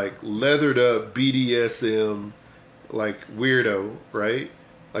was like leathered up BDSM like weirdo, right?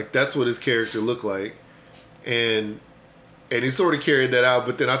 Like that's what his character looked like. And he sort of carried that out,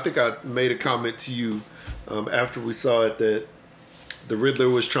 but then I think I made a comment to you after we saw it that the Riddler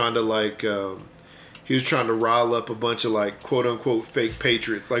was trying to like he was trying to rile up a bunch of like quote unquote fake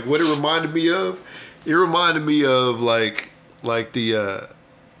patriots. Like what it reminded me of like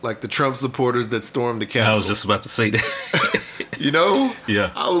the Trump supporters that stormed the Capitol. I was just about to say that.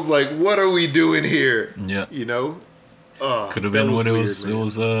 Yeah. I was like, what are we doing here? Yeah. Could have been what it was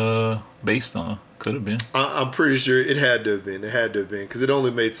based on. Could have been. I'm pretty sure it had to have been. It had to have been because it only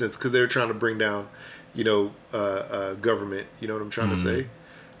made sense because they were trying to bring down, government. You know what I'm trying to say?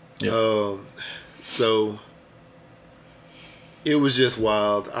 Yeah. So it was just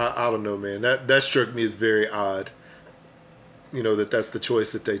wild. I don't know, man. That struck me as very odd. That's the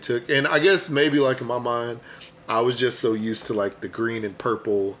choice that they took, and I guess maybe like in my mind, I was just so used to like the green and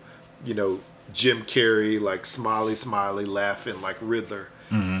purple, Jim Carrey, like smiley, laughing, like Riddler,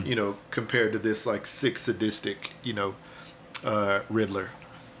 compared to this like sick, sadistic, Riddler.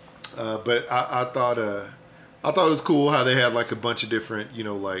 But I thought it was cool how they had like a bunch of different,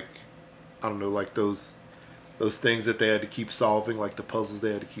 like, I don't know, like those things that they had to keep solving, like the puzzles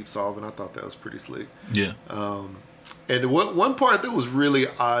they had to keep solving. I thought that was pretty slick. Yeah. And one part that was really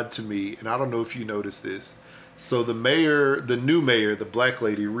odd to me, and I don't know if you noticed this. So the new mayor, the black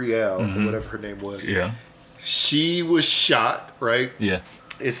lady, Riel, or whatever her name was. Yeah. She was shot, right? Yeah.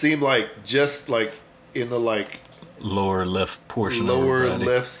 It seemed like just like in the like lower left portion of her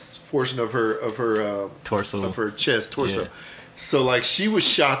torso, of her chest, torso. Yeah. So like she was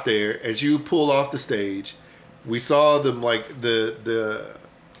shot there as you pulled off the stage. We saw them like the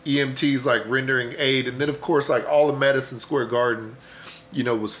EMTs like rendering aid, and then of course like all of Madison Square Garden,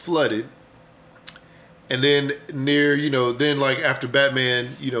 was flooded. And then then like after Batman,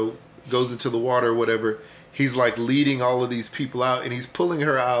 goes into the water or whatever, he's like leading all of these people out, and he's pulling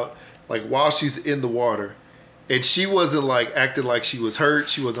her out like while she's in the water. And she wasn't like acting like she was hurt.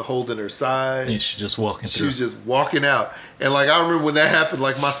 She wasn't holding her side. Yeah, she just walking through. She was just walking out. And like I remember when that happened,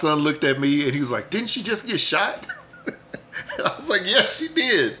 like my son looked at me and he was like, "Didn't she just get shot?" And I was like, "Yeah, she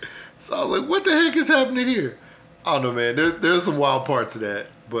did." So I was like, "What the heck is happening here?" I don't know, man. There's some wild parts of that,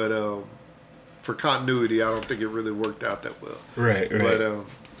 but for continuity, I don't think it really worked out that well. Right.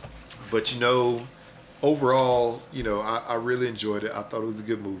 But overall, I really enjoyed it. I thought it was a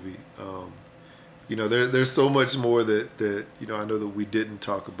good movie. There's so much more that I know that we didn't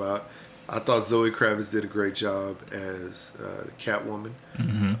talk about. I thought Zoe Kravitz did a great job as Catwoman.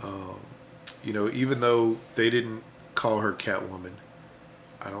 Mm-hmm. Even though they didn't call her Catwoman,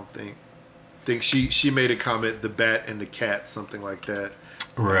 I don't think she made a comment, the bat and the cat, something like that.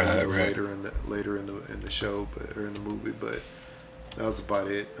 Right. Later in the show, or in the movie, but that was about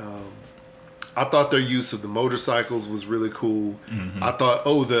it. I thought their use of the motorcycles was really cool. Mm-hmm. I thought,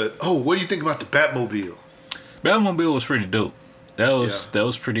 what do you think about the Batmobile? Batmobile was pretty dope. That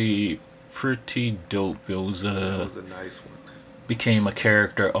was pretty dope. It was that was a nice one. Became a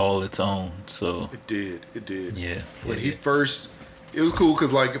character all its own. So it did. Yeah. When he first, it was cool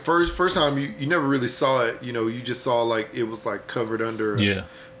because like first time you never really saw it. You just saw like it was like covered under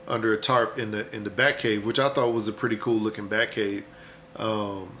a tarp in the Batcave, which I thought was a pretty cool looking Batcave.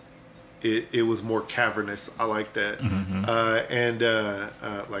 It was more cavernous. I like that. Mm-hmm. And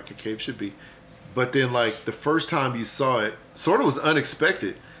like a cave should be. But then like the first time you saw it, sort of was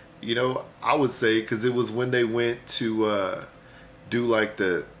unexpected. I would say, because it was when they went to do like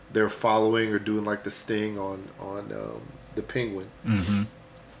their following or doing like the sting on the Penguin.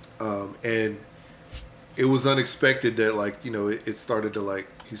 Mm-hmm. And it was unexpected that like, it started to like,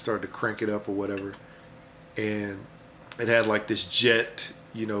 he started to crank it up or whatever. And it had like this jet,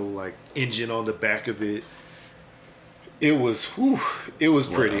 like engine on the back of it. It was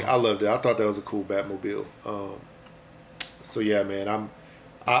pretty. Wow. I loved it. I thought that was a cool Batmobile. So yeah, man,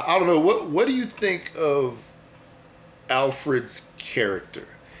 I don't know. What do you think of Alfred's character.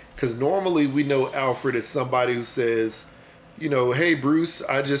 Because normally we know Alfred as somebody who says, you know, hey, Bruce,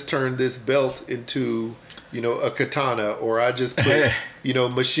 I just turned this belt into, you know, a katana, or I just put, you know,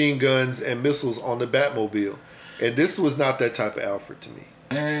 machine guns and missiles on the Batmobile. And this was not that type of Alfred to me.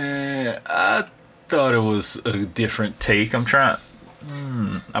 I thought it was a different take. I'm trying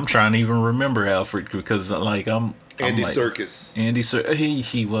to even remember Alfred because, like, Andy like, Serkis. Andy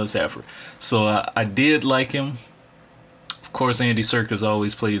Serkis. He was Alfred. So I did like him. Of course, Andy Serkis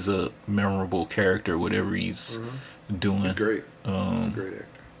always plays a memorable character, whatever he's doing. He's great. He's a great actor.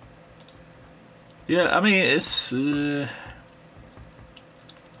 Yeah, I mean, it's...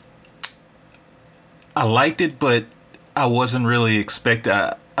 I liked it, but I wasn't really expecting...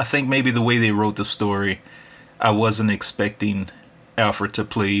 I think maybe the way they wrote the story, I wasn't expecting Alfred to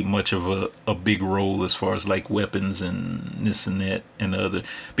play much of a big role as far as, like, weapons and this and that and the other.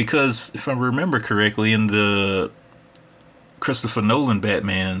 Because, if I remember correctly, in the Christopher Nolan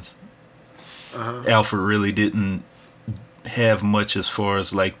Batmans, Alfred really didn't have much as far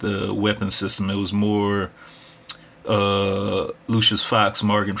as, like, the weapon system. It was more Lucius Fox,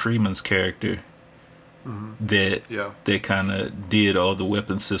 Morgan Freeman's character, that kind of did all the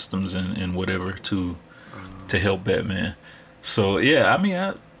weapon systems and whatever to help Batman. So yeah, I mean,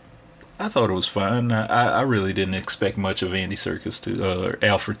 I thought it was fine. I really didn't expect much of Andy Serkis or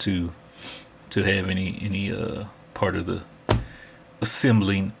Alfred to have any part of the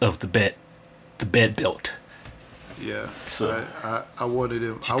assembling of the bat belt. Yeah, so I wanted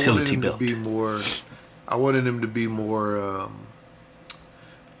him. Utility belt. To be more. I wanted him to be more.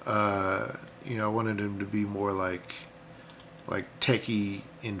 You know, I wanted him to be more like techie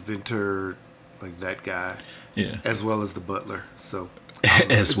inventor, like that guy. Yeah. As well as the butler. So.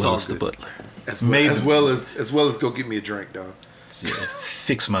 As well as the butler. As well as go get me a drink, dog. Yeah.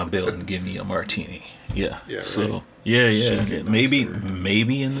 Fix my belt and give me a martini. Yeah. Yeah. So right. yeah.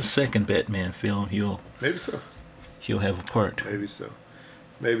 Maybe in the second Batman film he'll have a part. Maybe so.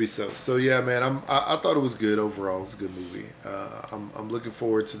 So yeah, man, I thought it was good overall. It's a good movie. I'm looking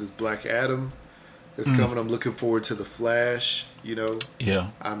forward to this Black Adam that's coming. I'm looking forward to the Flash. You know.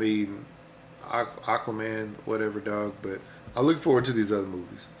 Yeah. I mean, Aquaman, whatever, dog. But I look forward to these other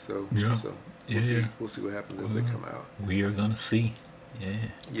movies. So yeah. So we'll see what happens as they come out. We are gonna see. Yeah.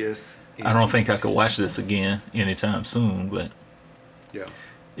 Yes. Indeed. I don't think I could watch this again anytime soon, but yeah,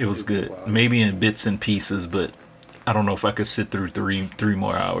 it was good. Maybe in bits and pieces, but I don't know if I could sit through three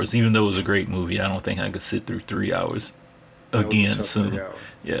more hours. Even though it was a great movie, I don't think I could sit through 3 hours again soon.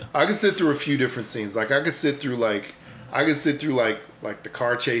 Yeah, I could sit through a few different scenes. Like I could sit through like the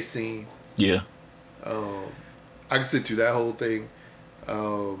car chase scene. Yeah. I could sit through that whole thing.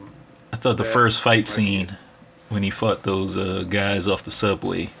 I thought the first fight scene when he fought those guys off the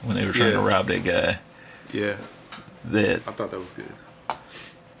subway when they were trying to rob that guy. Yeah. I thought that was good.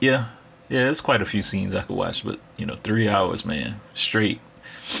 Yeah. Yeah, there's quite a few scenes I could watch, but 3 hours, man, straight,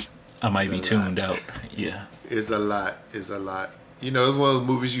 I might be tuned out. Yeah, it's a lot. You know, it's one of those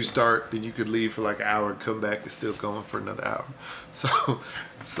movies you start, then you could leave for like an hour and come back and still going for another hour. So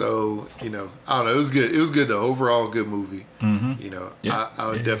I don't know. It was good. It was good though. Overall, good movie. Mm-hmm. You know, I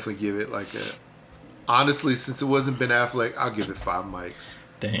would definitely give it like a. Honestly, since it wasn't Ben Affleck, I'll give it 5 mics.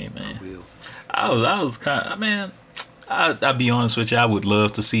 Damn, man. I was kind of, man. I'll be honest with you. I would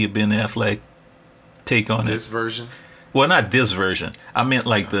love to see a Ben Affleck take on this version. Well, not this version. I meant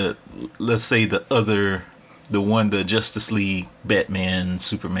like let's say the Justice League Batman,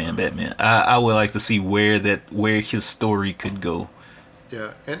 Superman Batman. I would like to see where his story could go.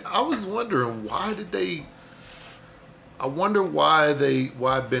 Yeah, and I was wondering why Ben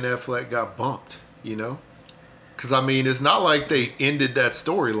Affleck got bumped. You know, because I mean, it's not like they ended that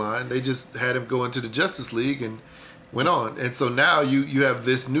storyline. They just had him go into the Justice League and went on, and so now you have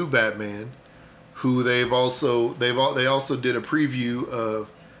this new Batman, who they also did a preview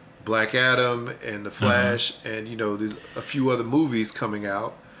of Black Adam and the Flash, and there's a few other movies coming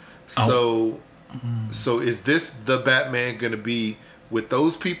out. So is this the Batman going to be with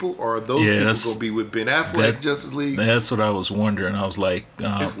those people, or are those people going to be with Ben Affleck Justice League? That's what I was wondering. I was like,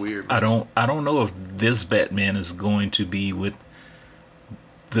 it's weird. Man. I don't know if this Batman is going to be with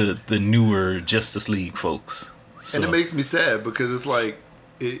the newer Justice League folks. So. And it makes me sad because it's like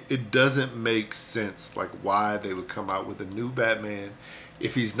it doesn't make sense like why they would come out with a new Batman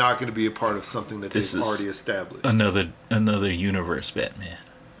if he's not going to be a part of something that they've already established. Another universe Batman.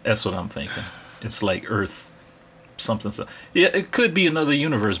 That's what I'm thinking. It's like Earth something. Yeah, it could be another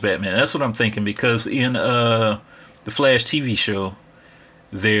universe Batman. That's what I'm thinking because in the Flash TV show,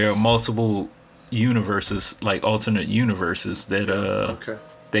 there are multiple universes, like alternate universes that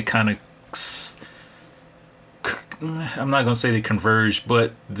that kind of I'm not gonna say they converge,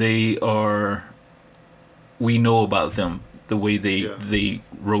 but they are. We know about them the way they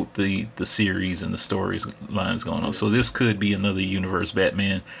wrote the series and the stories lines going on. So this could be another universe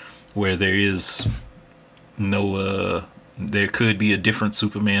Batman where there is no. There could be a different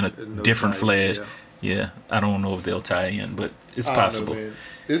Superman, a different Flash. Yeah, I don't know if they'll tie in, but it's possible.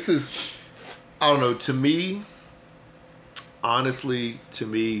 This is, I don't know. To me, honestly,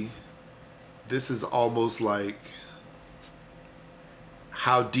 this is almost like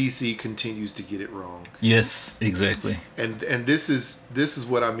how DC continues to get it wrong. Yes, exactly. And this is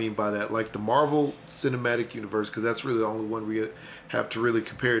what I mean by that. Like the Marvel Cinematic Universe, because that's really the only one we have to really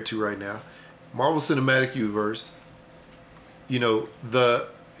compare it to right now. Marvel Cinematic Universe. You know,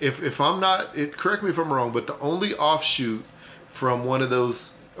 if I'm not, correct me if I'm wrong, but the only offshoot from one of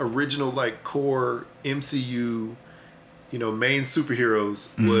those original like core MCU, main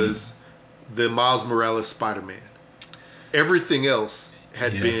superheroes was the Miles Morales Spider-Man. Everything else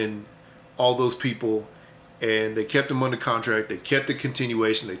had been all those people, and they kept them under contract. They kept the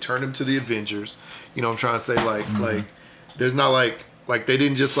continuation. They turned them to the Avengers. You know what I'm trying to say? Like there's not like they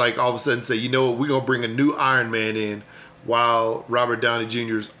didn't just like all of a sudden say, we're gonna bring a new Iron Man in while Robert Downey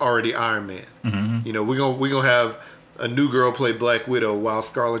Jr. is already Iron Man. Mm-hmm. We're gonna have a new girl play Black Widow while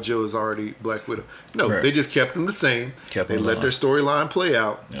Scarlett Jo is already Black Widow. No, They just kept them the same. They let their storyline play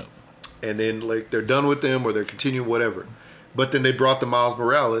out, and then like they're done with them or they're continuing whatever. But then they brought the Miles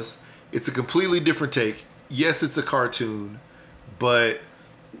Morales. It's a completely different take. Yes, it's a cartoon, but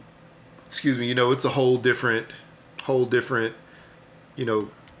it's a whole different,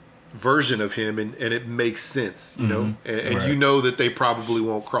 version of him, and it makes sense, and that they probably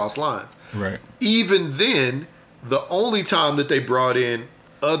won't cross lines. Right. Even then, the only time that they brought in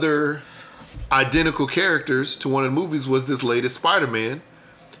other identical characters to one of the movies was this latest Spider-Man,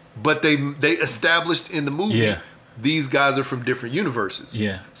 but they established in the movie these guys are from different universes.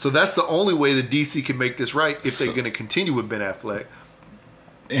 Yeah. So that's the only way that DC can make this right if they're going to continue with Ben Affleck.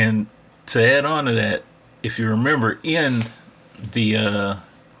 And to add on to that, if you remember in the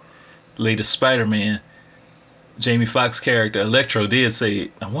latest Spider-Man, Jamie Foxx's character Electro did say,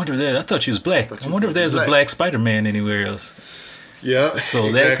 I thought she was black. I wonder if there's a black Spider-Man anywhere else. Yeah, so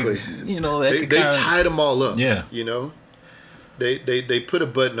exactly. They tied them all up. Yeah, they put a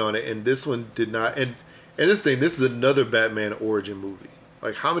button on it, and this one did not. And this is another Batman origin movie.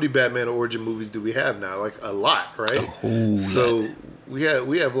 Like, how many Batman origin movies do we have now? Like a lot, right? A whole lot. we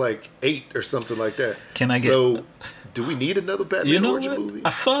have like 8 or something like that. Do we need another Batman origin movie? I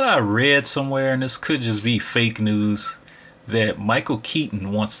thought I read somewhere, and this could just be fake news, that Michael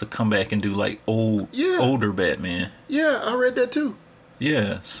Keaton wants to come back and do like older Batman. Yeah, I read that too.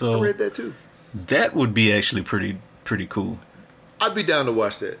 Yeah, so I read that too. That would be actually pretty cool. I'd be down to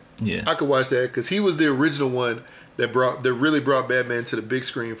watch that. Yeah, I could watch that because he was the original one that really brought Batman to the big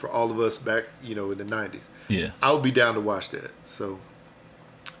screen for all of us back, in the 90s. Yeah, I would be down to watch that. So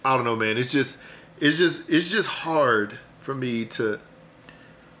I don't know, man. It's just hard for me to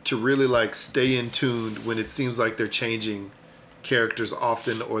really like stay in tuned when it seems like they're changing characters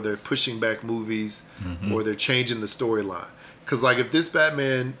often, or they're pushing back movies, or they're changing the storyline. Because like if this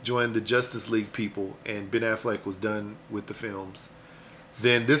Batman joined the Justice League people and Ben Affleck was done with the films,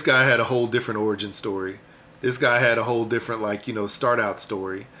 then this guy had a whole different origin story. This guy had a whole different start out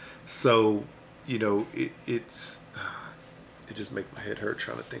story. So it just makes my head hurt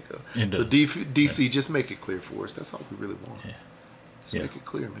trying to think of. So DC, just make it clear for us. That's all we really want. Yeah. Just make it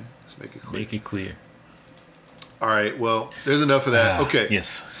clear, man. Just make it clear. Make it clear. All right. Well, there's enough of that. Okay.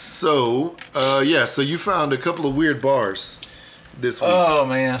 Yes. So, so you found a couple of weird bars this week. Oh,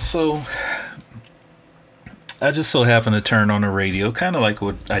 man. So, I just so happened to turn on the radio, kind of like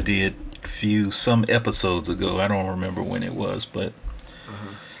what I did some episodes ago. I don't remember when it was, but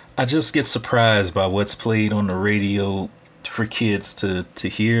I just get surprised by what's played on the radio for kids to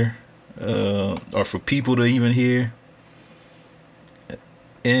hear, or for people to even hear.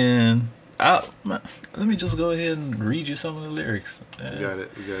 And let me just go ahead and read you some of the lyrics. We got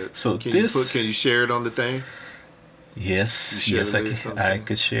it. So can you share it on the thing? Yes, I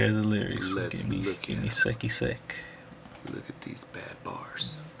could share the lyrics. Give me sec. Look at these bad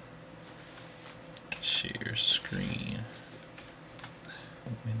bars. Share screen.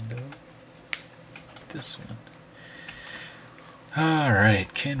 Window. This one. All right,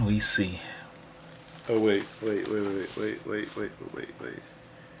 can we see? Oh, wait.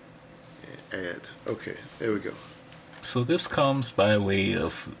 Add. Okay, there we go. So this comes by way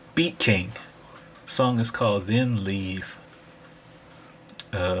of Beat King. Song is called Then Leave.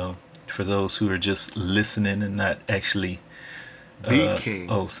 For those who are just listening and not actually... Beat King.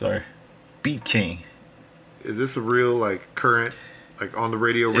 Oh, sorry. Beat King. is this a real like current, like on the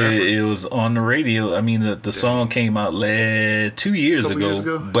radio rapper? It was on the radio. I mean, the song came out 2 years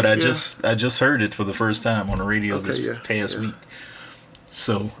ago, but I just heard it for the first time on the radio past week.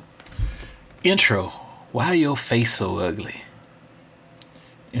 So, intro. Why your face so ugly?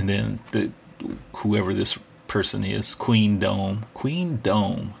 And then whoever this person is, Queen Dome,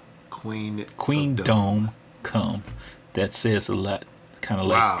 come. That says a lot. Kind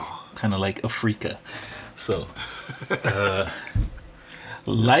of like Africa. So, her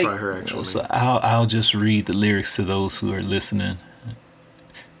actual so I'll just read the lyrics to those who are listening.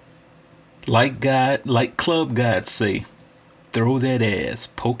 Like Club God say, throw that ass,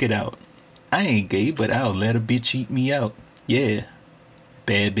 poke it out. I ain't gay, but I'll let a bitch eat me out. Yeah,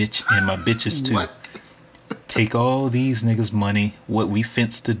 bad bitch and my bitches too. What? Take all these niggas' money, what we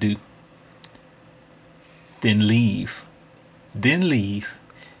fence to do. Then leave.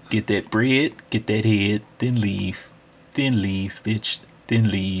 Get that bread, get that head, then leave. Then leave, bitch,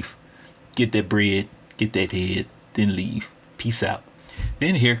 then leave. Get that bread, get that head, then leave. Peace out.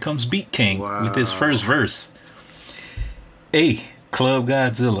 Then here comes Beat King with his first verse. Hey, Club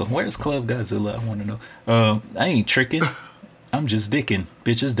Godzilla. Where's Club Godzilla? I want to know. I ain't tricking. I'm just dicking.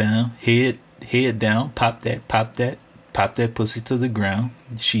 Bitches down, head down, pop that pussy to the ground.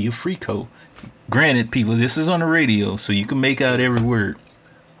 She a freak hoe. Granted, people, this is on the radio, so you can make out every word.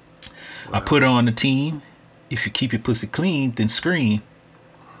 Wow. I put her on the team. If you keep your pussy clean, then scream.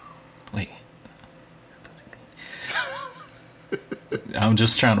 Wait. I'm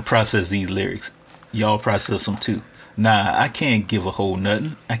just trying to process these lyrics. Y'all process them too. Nah, I can't give a hoe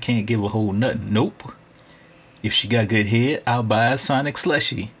nothing. Nope. If she got good head, I'll buy a Sonic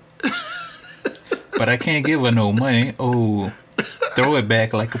slushie. But I can't give her no money. Oh, throw it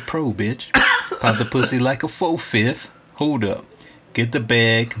back like a pro, bitch. Pop the pussy like a 4/5. Hold up. Get the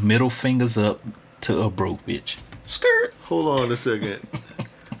bag, middle fingers up to a broke bitch. Skirt. Hold on a second.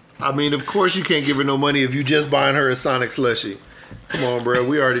 I mean, of course you can't give her no money if you just buying her a Sonic slushie. Come on, bro.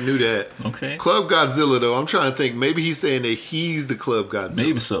 We already knew that. Okay. Club Godzilla, though. I'm trying to think. Maybe he's saying that he's the Club Godzilla.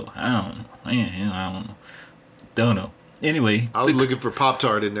 Maybe so. I don't know. Don't know. Anyway, I was looking for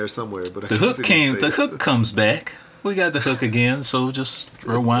Pop-Tart in there somewhere, but the hook comes back. We got the hook again, so just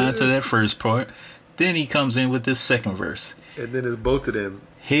rewind to that first part. Then he comes in with this second verse. And then it's both of them.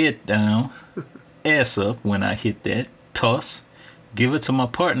 Head down, ass up when I hit that. Toss. Give it to my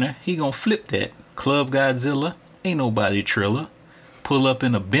partner. He gonna flip that. Club Godzilla. Ain't nobody Triller. Pull up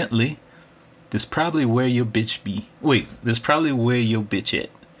in a Bentley. This probably where your bitch be. Wait, this probably where your bitch at.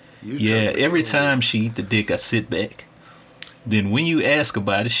 Yeah, every time she eat the dick, I sit back. Then when you ask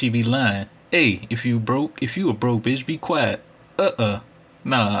about it, she be lying. Hey, if you a broke bitch, be quiet.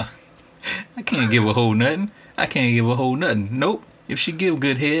 Nah. I can't give a hoe nothing. Nope. If she give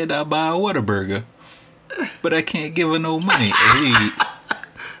good head, I'll buy a Whataburger. But I can't give her no money. Hey.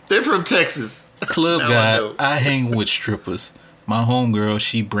 They're from Texas. Club God, I hang with strippers. My homegirl,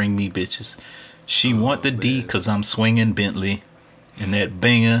 she bring me bitches. She want the D cause I'm swinging Bentley. And that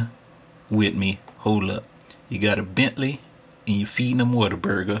banger with me. Hold up. You got a Bentley and you feeding them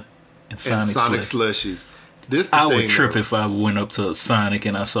Whataburger and Sonic slushies. I would trip if I went up to a Sonic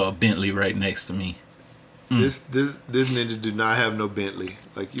and I saw a Bentley right next to me. This ninja do not have no Bentley.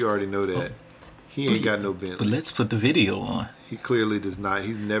 Like, you already know that. He ain't got no Bentley. But let's put the video on. He clearly does not.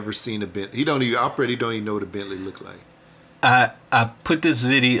 He's never seen a Bentley. He don't even know what a Bentley look like. I put this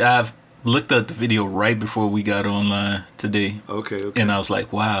video. I've looked up the video right before we got online today. Okay. And I was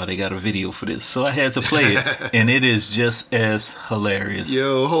like, wow, they got a video for this. So I had to play it. And it is just as hilarious.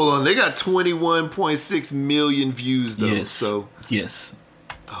 Yo, hold on. They got 21.6 million views, though. Yes. So. Yes.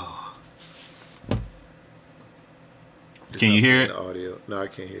 Oh. Can you hear it? Audio. No, I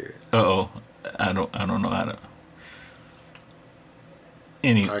can't hear it. Uh-oh. I don't know how to.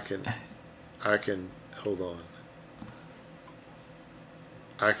 I can. Hold on.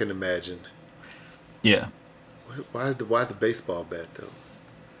 I can imagine. Yeah. Why the baseball bat though?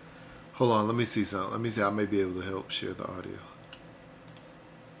 Hold on, let me see something. Let me see. I may be able to help share the audio.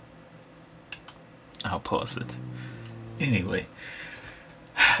 I'll pause it. Anyway,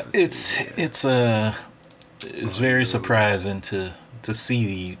 it's very surprising to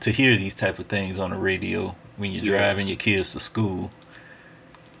hear these type of things on the radio when you're driving your kids to school.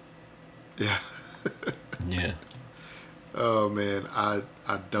 Yeah. Yeah. Oh man, I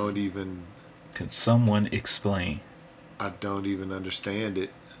don't even. Can someone explain? I don't even understand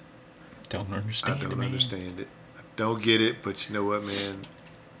it. Don't understand it. I don't understand it. I don't get it, but you know what, man?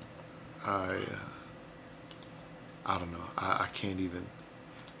 I don't know. I can't even.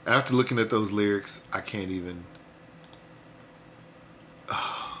 After looking at those lyrics, I can't even.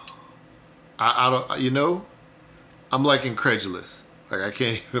 I don't. You know, I'm like incredulous. Like I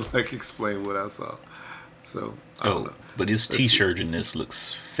can't even like explain what I saw. So I don't know. But his T-shirt in this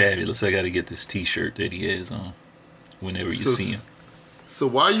looks fabulous. I got to get this T-shirt that he has on whenever you see him. So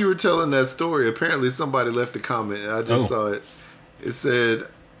while you were telling that story, apparently somebody left a comment, and I just saw it. It said,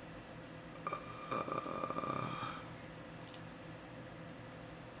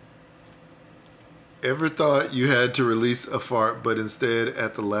 "Ever thought you had to release a fart, but instead,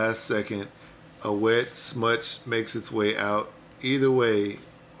 at the last second, a wet smudge makes its way out? Either way,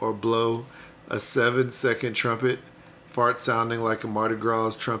 or blow a 7-second trumpet, fart sounding like a Mardi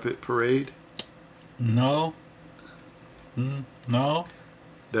Gras trumpet parade?" No. No.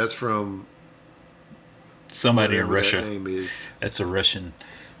 That's from somebody in Russia. That name is. That's a Russian.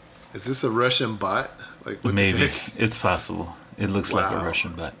 Is this a Russian bot? Like what maybe it's possible. It looks like a Wow.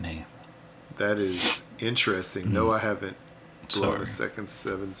 Russian bot name. That is interesting. No, I haven't blown a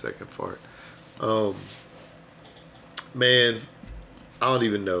 7-second fart. Man, I don't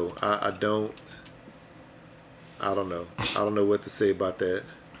even know. I don't know. I don't know what to say about that.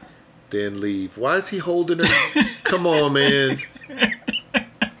 Then leave. Why is he holding her? Come on, man.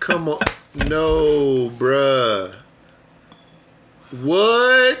 Come on. No, bruh.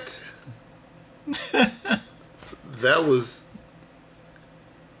 What? That was...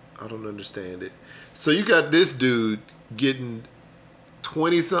 I don't understand it. So you got this dude getting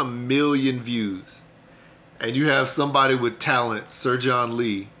 20-something million views. And you have somebody with talent, Sir John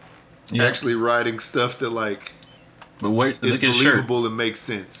Lee, actually writing stuff that like but wait, is look at believable and makes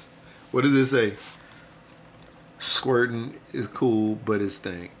sense. What does it say? Squirting is cool, but it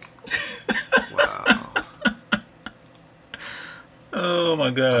stink. Wow. Oh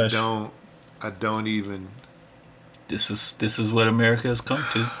my gosh. I don't even. This is what America has come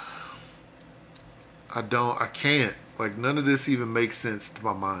to. I can't. Like none of this even makes sense to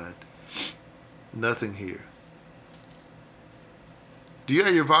my mind. Nothing here. Do you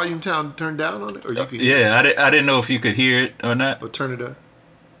have your volume turned down on it, or you can? I didn't know if you could hear it or not. But turn it up.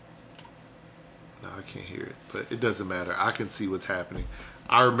 No, I can't hear it, but it doesn't matter. I can see what's happening.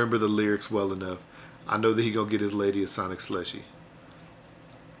 I remember the lyrics well enough. I know that he gonna get his lady a Sonic Slushy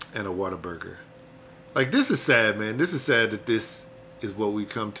and a Whataburger. Like this is sad, man. This is sad that this is what we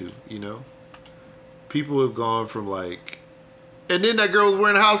come to. You know, people have gone from like, and then that girl was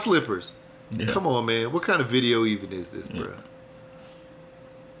wearing house slippers. Yeah. Come on, man. What kind of video even is this, bro?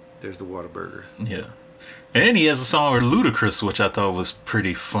 There's the Whataburger. Yeah. And he has a song with Ludacris, which I thought was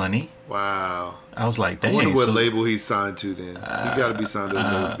pretty funny. Wow. I was like, dang. I wonder what label he's signed to then. He got to be signed to a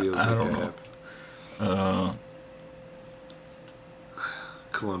label to make that happen.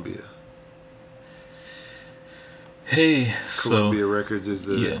 Columbia. Hey, Columbia Records is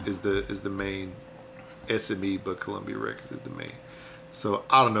the main SME, but Columbia Records is the main. So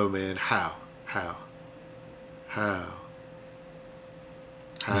I don't know, man. How?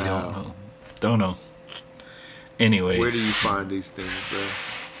 We don't know. Anyway, where do you find these things, bro?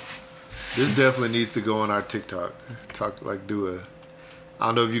 This definitely needs to go on our TikTok. I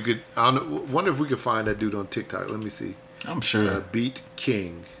don't know if you could. Wonder if we could find that dude on TikTok. Let me see. I'm sure. Beat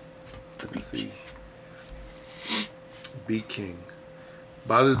King. Let me see. Beat King.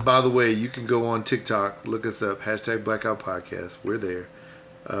 By the way, you can go on TikTok, look us up, #Blackout Podcast. We're there.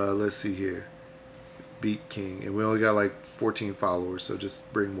 Let's see here. Beat King. And we only got like 14 followers, so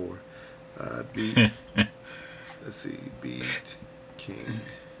just bring more. Let's see. Beat King.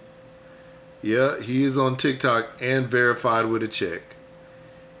 Yeah, he is on TikTok and verified with a check.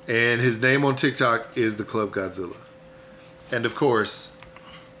 And his name on TikTok is the Club Godzilla. And of course,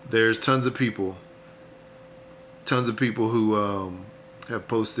 there's tons of people who have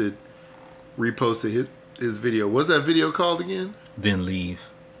reposted his video. What's that video called again? Then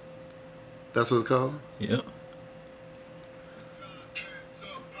Leave. That's what it's called? Yep.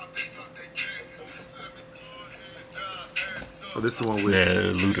 Oh, this is the one with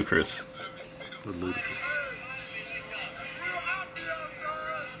Ludacris.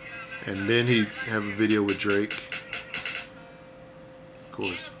 And then he have a video with Drake. Of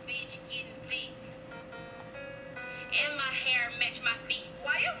course.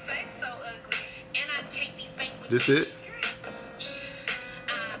 This it?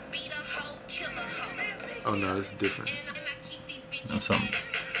 Oh no, this is different. That's something.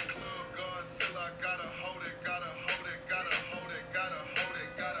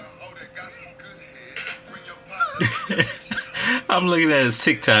 I'm looking at his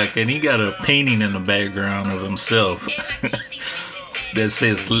TikTok and he got a painting in the background of himself that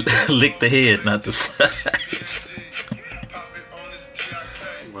says lick the head, not the sides.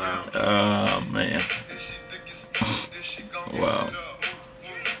 Wow. Oh man. Wow.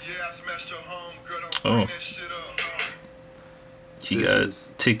 Oh. You got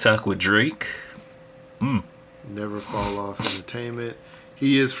TikTok with Drake. Never Fall Off Entertainment.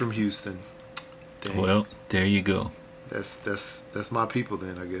 He is from Houston. Dang. Well, there you go. That's my people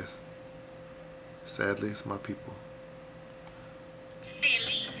then, I guess. Sadly, it's my people.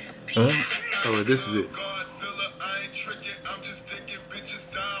 Oh, this is it.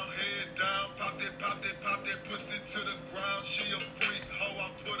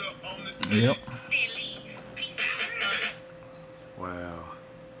 Yep. Wow.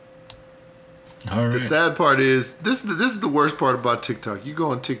 All right. The sad part is this is the worst part about TikTok. You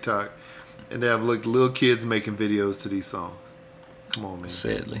go on TikTok and they have like little kids making videos to these songs. Come on, man.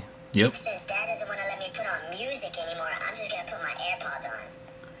 Sadly. Yep. Since Dad doesn't want to let me put on music anymore, I'm just gonna put my AirPods on.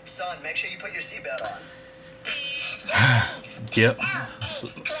 Son, make sure you put your seatbelt on. Yep.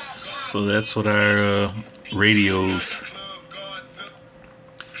 So that's what our radios.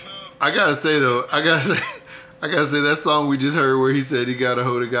 I gotta say that song we just heard where he said he got a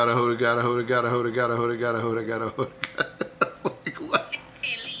hold it, got a hold it, got a hold it, got a hold it, got a hold it, got a hold it, got a hold it. I was like, what?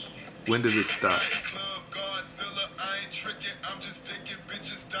 When does it stop?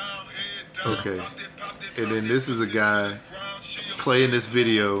 Okay. And then this is a guy playing this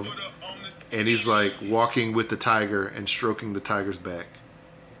video, and he's like walking with the tiger and stroking the tiger's back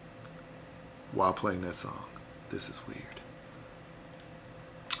while playing that song. This is weird.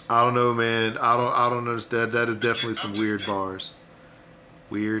 I don't know, man. I don't understand. That is definitely some weird bars.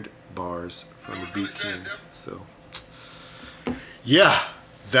 Weird bars from the Beat Team. So, yeah,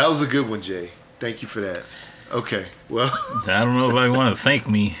 that was a good one, Jay. Thank you for that. Okay, well, I don't know if I want to thank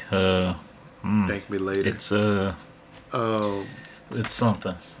me. thank me later. It's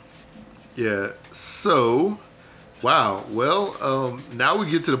something. Yeah. So, wow. Well, now we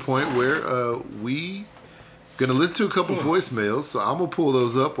get to the point where we gonna listen to a couple voicemails. So I'm gonna pull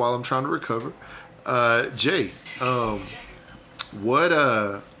those up while I'm trying to recover. Jay,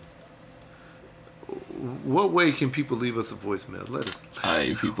 what way can people leave us a voicemail? Let us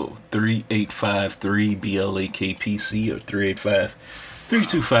Hi, people. 3853-BLAKPC or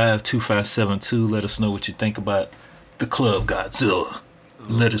 385-325-2572. Let us know what you think about the Club Godzilla.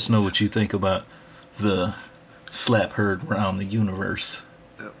 Let us know what you think about the slap heard around the universe.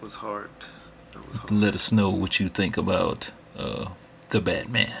 That was hard. Let us know what you think about the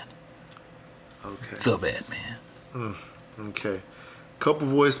Batman. Okay. The Batman. Okay. Couple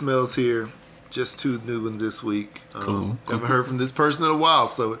voicemails here. Just two new ones this week. Cool. Haven't heard from this person in a while,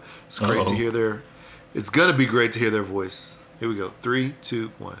 so it's great to hear their. It's gonna be great to hear their voice. Here we go. 3,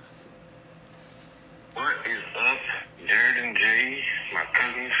 2, 1. What is up, Jared and Jay, my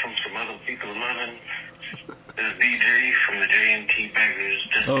cousins from some other people 11. This is DJ from the JNT Baggers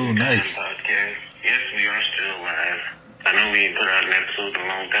Nice. podcast. Yes, we are still alive. I know we ain't put out an episode in a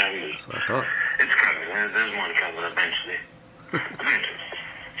long time, but That's what I thought. it's coming. There's one coming eventually. But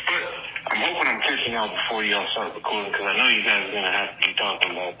I'm hoping I'm catching y'all before y'all start recording, because I know you guys are going to have to be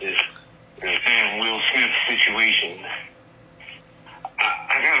talking about this. The Sam Will Smith situation.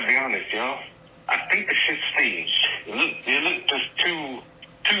 I got to be honest, y'all. I think the shit's staged. It looked just too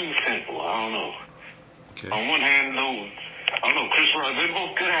simple. I don't know. Okay. On one hand, though, I don't know, Chris Rock, they're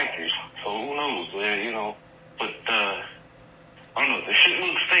both good actors, so who knows, but, I don't know, the shit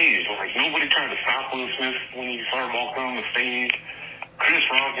looks staged, like, nobody tried to stop Will Smith when he started walking on the stage. Chris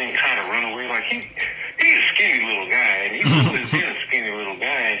Rock didn't try to run away, like, he's a skinny little guy, and he's always been a skinny little guy,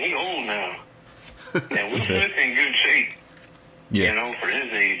 and he's old now, and Will Smith's in good shape, for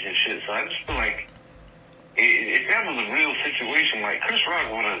his age and shit, so I just feel like, if that was a real situation, like, Chris Rock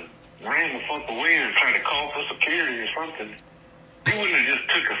would have ran the fuck away or tried to call for security or something. He wouldn't have just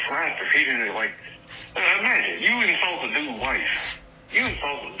took a slap if he didn't, like, imagine, you insult a dude's wife. You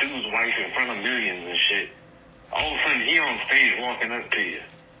insult a dude's wife in front of millions and shit. All of a sudden, he on stage walking up to you.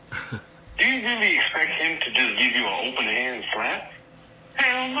 Do you really expect him to just give you an open hand slap?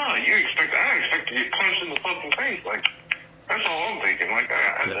 Hell no. I expect to get punched in the fucking face. Like, that's all I'm thinking. Like,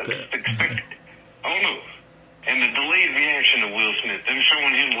 I just expect it. I don't know. And the delayed reaction of Will Smith, them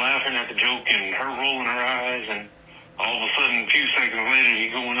showing him laughing at the joke and her rolling her eyes, and all of a sudden, a few seconds later, he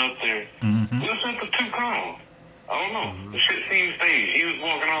going up there. Will Smith was too calm. I don't know. The shit seemed staged. He was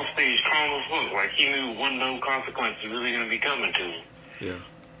walking off stage calm as fuck, like he knew wasn't no consequences really going to be coming to him. Yeah.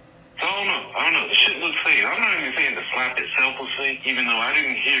 So I don't know. The shit looks fake. I'm not even saying the slap itself was fake, even though I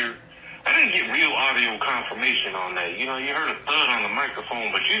didn't get real audio confirmation on that. You heard a thud on the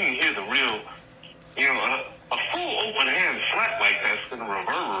microphone, but you didn't hear the real, a full open hand slap like that's gonna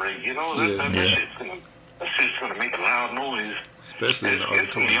reverberate. That shit's gonna make a loud noise. Especially in the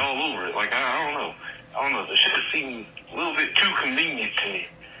It's gonna be auditorium. all over it. Like I don't know. The shit seemed a little bit too convenient to me.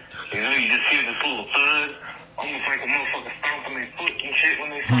 You just hear this little thud. almost like a motherfucker stomping their foot and shit when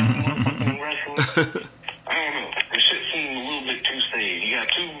they fight motherfucking wrestling. I don't know. The shit seemed a little bit too staged. You got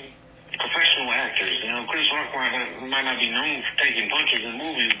two professional actors. You know, Chris Rock might not be known for taking punches in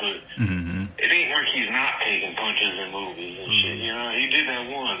movies, but it ain't like he's not taking punches in movies and shit. You know, he did that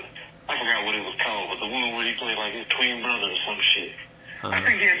one. I forgot what it was called, but the one where he played like his twin brother or some shit. I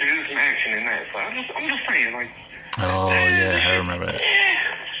think he had to do some action in that. So I'm just saying, like. Oh yeah, I remember that.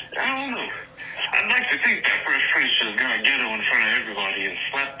 I don't know. I'd like to think that Fresh Prince just got ghetto in front of everybody and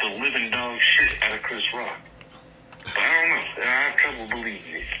slapped the living dog shit out of Chris Rock. But I don't know. I have trouble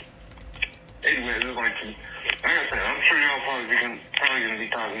believing it. Anyway, it's like I said, I'm sure y'all probably gonna be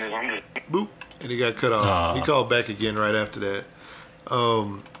talking this. I'm just Boop. And he got cut off. He called back again right after that.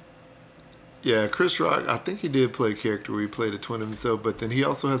 Yeah, Chris Rock, I think he did play a character where he played a twin of himself, but then he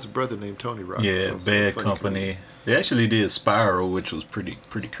also has a brother named Tony Rock. Yeah, Bad Company. They actually did Spiral, which was pretty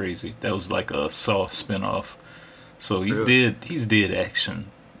crazy. That was like a Saw spinoff. So he's did action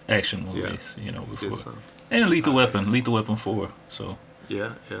movies, you know, before. And Lethal Weapon 4. So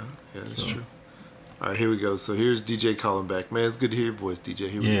yeah, that's true. All right, here we go. So here's DJ calling back. Man, it's good to hear your voice, DJ.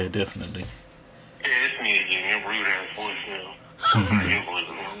 Here we go. Yeah, definitely. yeah, it's me again. Your rude ass voicemail. Your voice,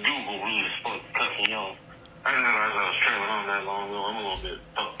 Google rude as fuck, cut me off. I didn't realize I was trailing on that long ago. I'm a little bit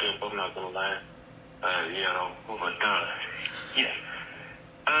fucked up. I'm not gonna lie. You know, but yeah.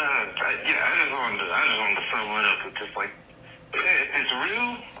 I just wanted to sum it up with just like, if it's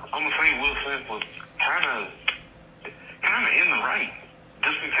real, I'm gonna say Will Smith was kind of in the right,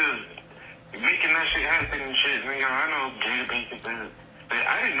 just because making that shit happen and shit. You know, I know Jada Pinkett, but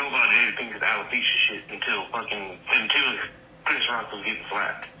I didn't know about Jada Pinkett's alopecia shit until Chris Rock was getting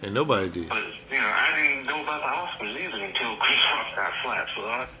slapped. And nobody did. But you know, I didn't know about the Oscars either until Chris Rock got slapped. So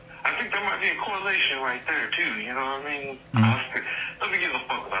I think there might be a correlation right there too. You know what I mean? Oscars. Nobody gives a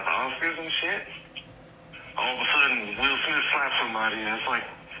fuck about the Oscars and shit. All of a sudden, Will Smith slapped somebody, and it's like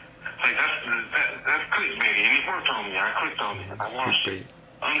that's clickbait. And it worked on me. I clicked on it. I watched it.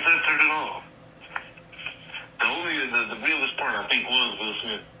 Uncensored at all. The realest part I think was Will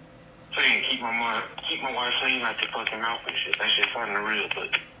Smith saying keep my wife's name out your fucking mouth and shit. That shit sounded real, but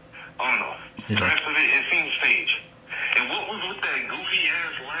I don't know. Yeah. The rest of it seemed staged. And what was with that goofy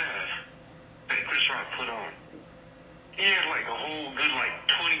ass laugh that Chris Rock put on? He had like a whole good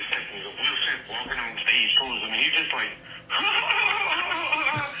 20 seconds of Will Smith walking on stage towards him, and he just like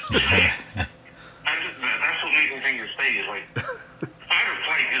that's what made me think it's staged. Like fight or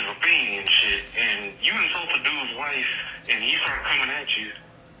flight is a thing and shit, and you insult a dude's wife and he start coming at you.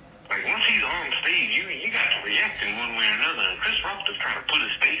 Like once he's on stage, you got to react in one way or another. And Chris Rock just kind of put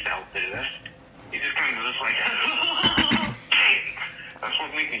his face out there. He just kind of just like that's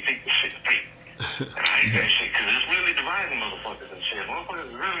what made me think this shit's fake. And I hate that shit because it's really dividing motherfuckers and shit.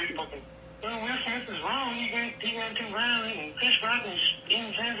 Motherfuckers really fucking. Well, Will Smith is wrong. He got too violent, and Chris Rock is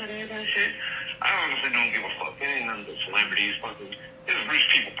insensitive and shit. I honestly don't give a fuck. It ain't nothing but celebrities. Fucking, it's rich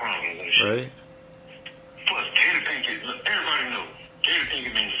people problems and shit. Right. Plus, Jada Pinkett, look, everybody knows. Jada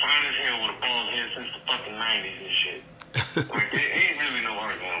Pinkett been fine as hell with a bald head since the fucking 90s and shit. Like, there ain't really no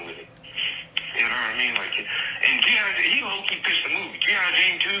argument with it. You know what I mean? Like, and he low-key pitched the movie. G.I.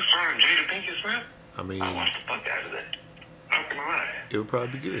 Jane 2 starring Jada Pinkett Smith. I mean, I watched the fuck out of that. Not gonna lie. it would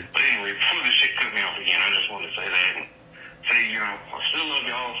probably be good. But anyway, before this shit cut me off again, I just want to say that. And say, you know, I still love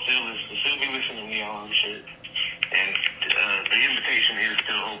y'all, still be listening to y'all and shit. And the invitation is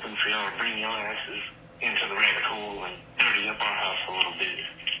still open for y'all to bring your asses into the rabbit hole and dirty up our house a little bit.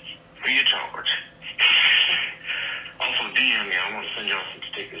 Free of charge. Also, DM me. I want to send y'all some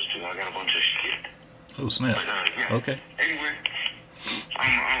stickers too. I got a bunch of shit. Oh snap. But, yeah. Okay. Anyway,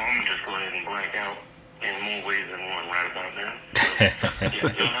 I'm just go ahead and blank out in more ways than one right about now. Yeah,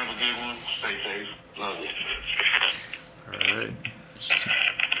 y'all have a good one. Stay safe. Love you. All right.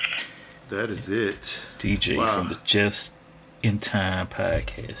 That is it. DJ Wow. from the Just in Time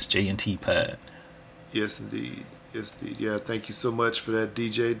podcast, J&T Pod. Yes, indeed. Yes, indeed. Yeah, thank you so much for that,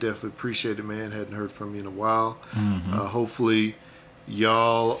 DJ. Definitely appreciate it, man. Hadn't heard from you in a while. Hopefully,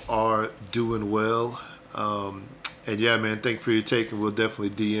 y'all are doing well. And yeah, man, thank you for your take, and we'll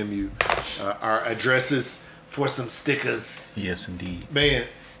definitely DM you our addresses for some stickers. Yes, indeed. Man,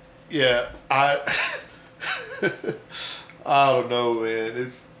 yeah, I don't know, man.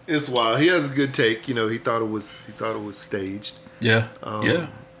 It's wild. He has a good take. You know, he thought it was staged. Yeah. Yeah.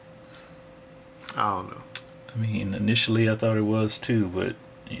 I don't know. I mean, initially I thought it was too, but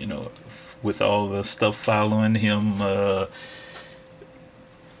you know, with all the stuff following him, I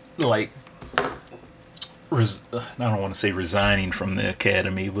don't want to say resigning from the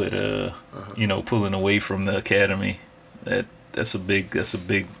academy, but you know, pulling away from the academy. That's a big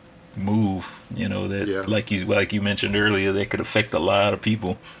move, you know, that Yeah. like you mentioned earlier, that could affect a lot of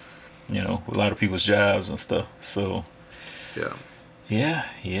people, you know, a lot of people's jobs and stuff. So Yeah. yeah.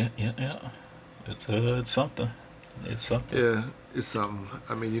 It's something. It's something. Yeah, it's something.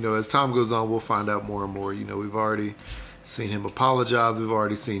 I mean, you know, as time goes on, we'll find out more and more. You know, we've already seen him apologize. We've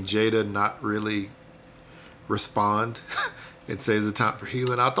already seen Jada not really respond and say it's a time for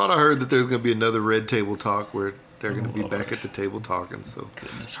healing. I thought I heard that there's going to be another Red Table Talk where they're going to be back at the table talking. So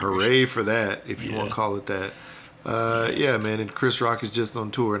Goodness hooray for that, if you want Yeah. to call it that. Yeah, man, and Chris Rock is just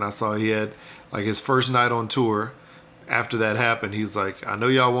on tour, and I saw he had like his first night on tour. After that happened, he's like, I know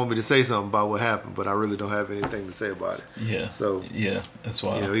y'all want me to say something about what happened, but I really don't have anything to say about it. Yeah. So, yeah, that's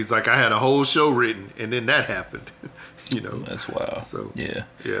wild. you know, he's like, I had a whole show written, and then that happened. You know, That's wild. So, yeah.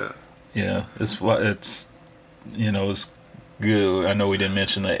 yeah, It's you know, it's good. I know we didn't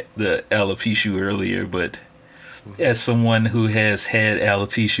mention the alopecia earlier, but as someone who has had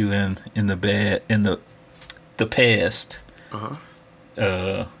alopecia in the past,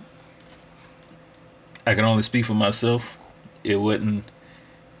 I can only speak for myself. It wasn't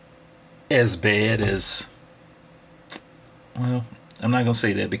as bad as, well, I'm not gonna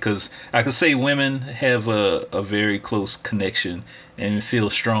say that, because I could say women have a very close connection and feel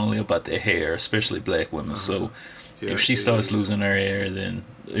strongly about their hair, especially black women. So Yeah, if she starts losing her hair, then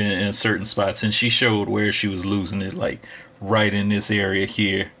in certain spots, and she showed where she was losing it, like right in this area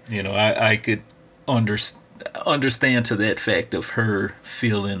here, you know, I could understand to that fact of her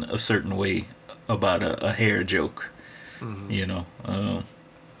feeling a certain way about a hair joke, you know.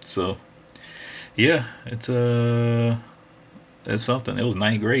 So yeah, it's something. It was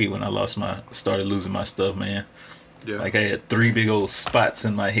 9th grade when I started losing my stuff, man. yeah. Like I had 3 big old spots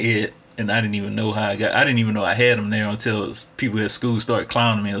in my head, and I didn't even know I didn't even know I had them there until people at school started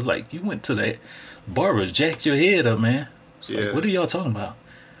clowning me. It was like, you went to that barber, jacked your head up, man. It's like, Yeah. what are y'all talking about?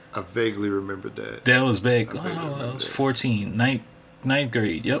 I vaguely remembered that. That was back, I I was 14, ninth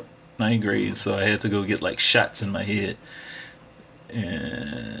grade. Yep, 9th grade. So I had to go get like shots in my head.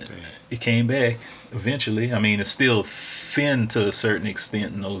 And it came back eventually. I mean, it's still thin to a certain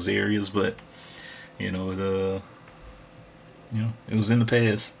extent in those areas, but you know, it was in the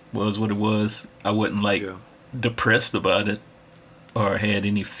past. Was what it was. I wasn't like Yeah. depressed about it or had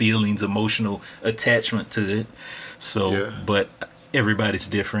any feelings, emotional attachment to it. So, Yeah. but everybody's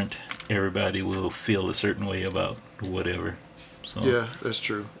different. Everybody will feel a certain way about whatever. So Yeah, that's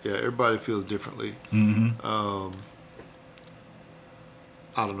true. Yeah, everybody feels differently.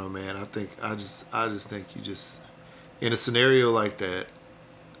 I don't know, man. I just think you just, in a scenario like that,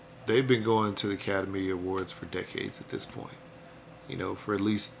 they've been going to the Academy Awards for decades at this point. You know, for at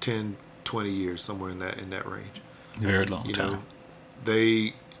least 10, 20 years, somewhere in that range. very long You time. know,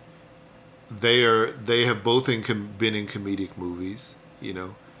 they have both been in comedic movies. You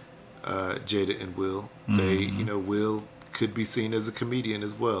know, Jada and Will. They, you know, Will could be seen as a comedian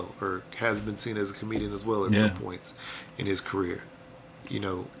as well, or has been seen as a comedian as well at some points in his career. You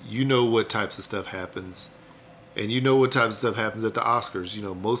know what types of stuff happens, and you know what types of stuff happens at the Oscars. You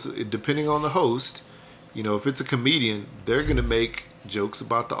know, depending on the host, you know, if it's a comedian, they're gonna make jokes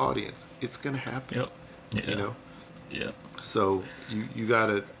about the audience. It's gonna happen. Yep. Yeah. You know, Yeah. so you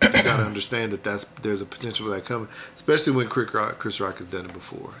gotta understand that there's a potential for that coming, especially when Chris Rock has done it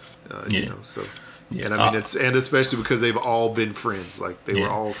before. You Yeah. know, so. Yeah. And I mean, and especially because they've all been friends. Like, they Yeah.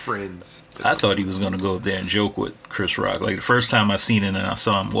 were all friends. I thought he was going to go up there and joke with Chris Rock. Like, the first time I seen it and I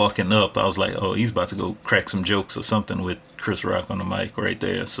saw him walking up, I was like, oh, he's about to go crack some jokes or something with Chris Rock on the mic right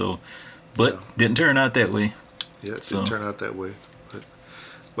there. So, but didn't turn out that way. Yeah, it So- didn't turn out that way. But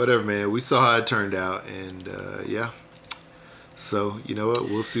whatever, man. We saw how it turned out. And, yeah. So, you know what?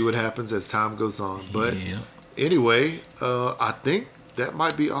 We'll see what happens as time goes on. But Yeah. anyway, I think that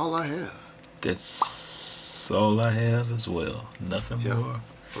might be all I have. That's all I have as well. Nothing Yeah. more,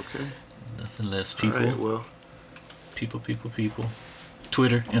 Okay. nothing less. All People, right, well, people.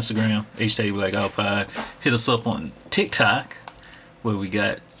 Twitter, Instagram, #BlackOutPod. Hit us up on TikTok, where we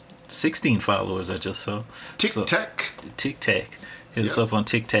got 16 followers I just saw. So- tic-tac. TikTok. Hit us Yeah. up on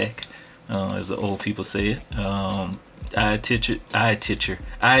TikTok, as the old people say it.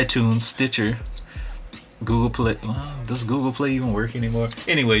 iTunes, Stitcher, Google Play. Well, does Google Play even work anymore?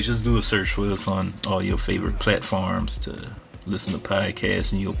 Anyway, just do a search for us on all your favorite platforms to listen to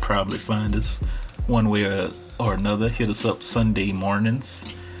podcasts, and you'll probably find us one way or another. Hit us up Sunday mornings,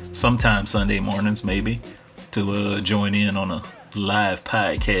 sometimes Sunday mornings maybe, to join in on a live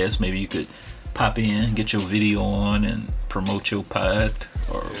podcast. Maybe you could pop in, get your video on, and promote your pod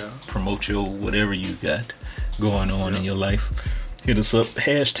or promote your whatever you got going on in your life. Hit us up,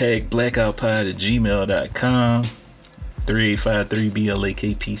 #blackoutpod@gmail.com.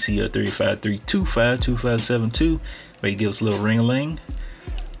 3853-BLAKPC or 3853-252572. Where you give us a little ring-a-ling,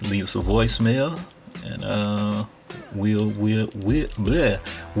 leave us a voicemail, and we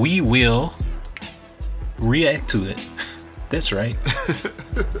will react to it. That's right.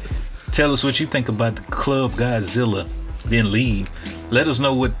 Tell us what you think about the Club Godzilla, then leave. Let us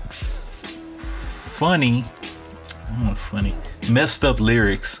know what messed up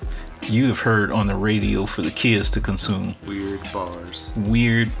lyrics you have heard on the radio for the kids to consume. Weird bars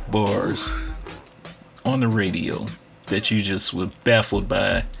On the radio that you just were baffled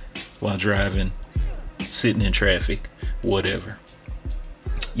by while driving, sitting in traffic, whatever.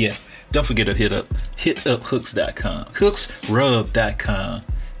 Yeah, don't forget to hit up hooks.com, hooksrub.com.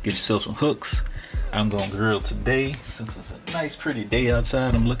 Get yourself some hooks. I'm gonna grill today since it's a nice pretty day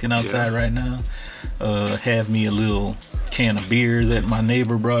outside. I'm looking outside right now. Have me a little can of beer that my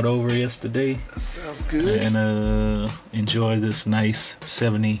neighbor brought over yesterday. That sounds good. And enjoy this nice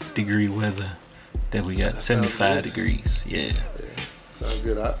 70-degree weather that we got. 75 degrees. Yeah. Sounds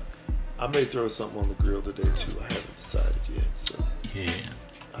good. I may throw something on the grill today too. I haven't decided yet. So yeah.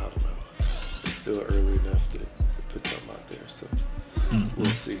 I don't know. It's still early enough to put something out there. So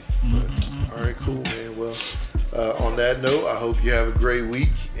we'll see. But, all right, cool, man. Well, on that note, I hope you have a great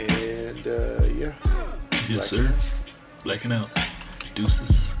week. And yeah. Yes, sir. Blacking out.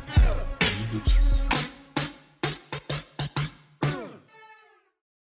 Deuces. Deuces.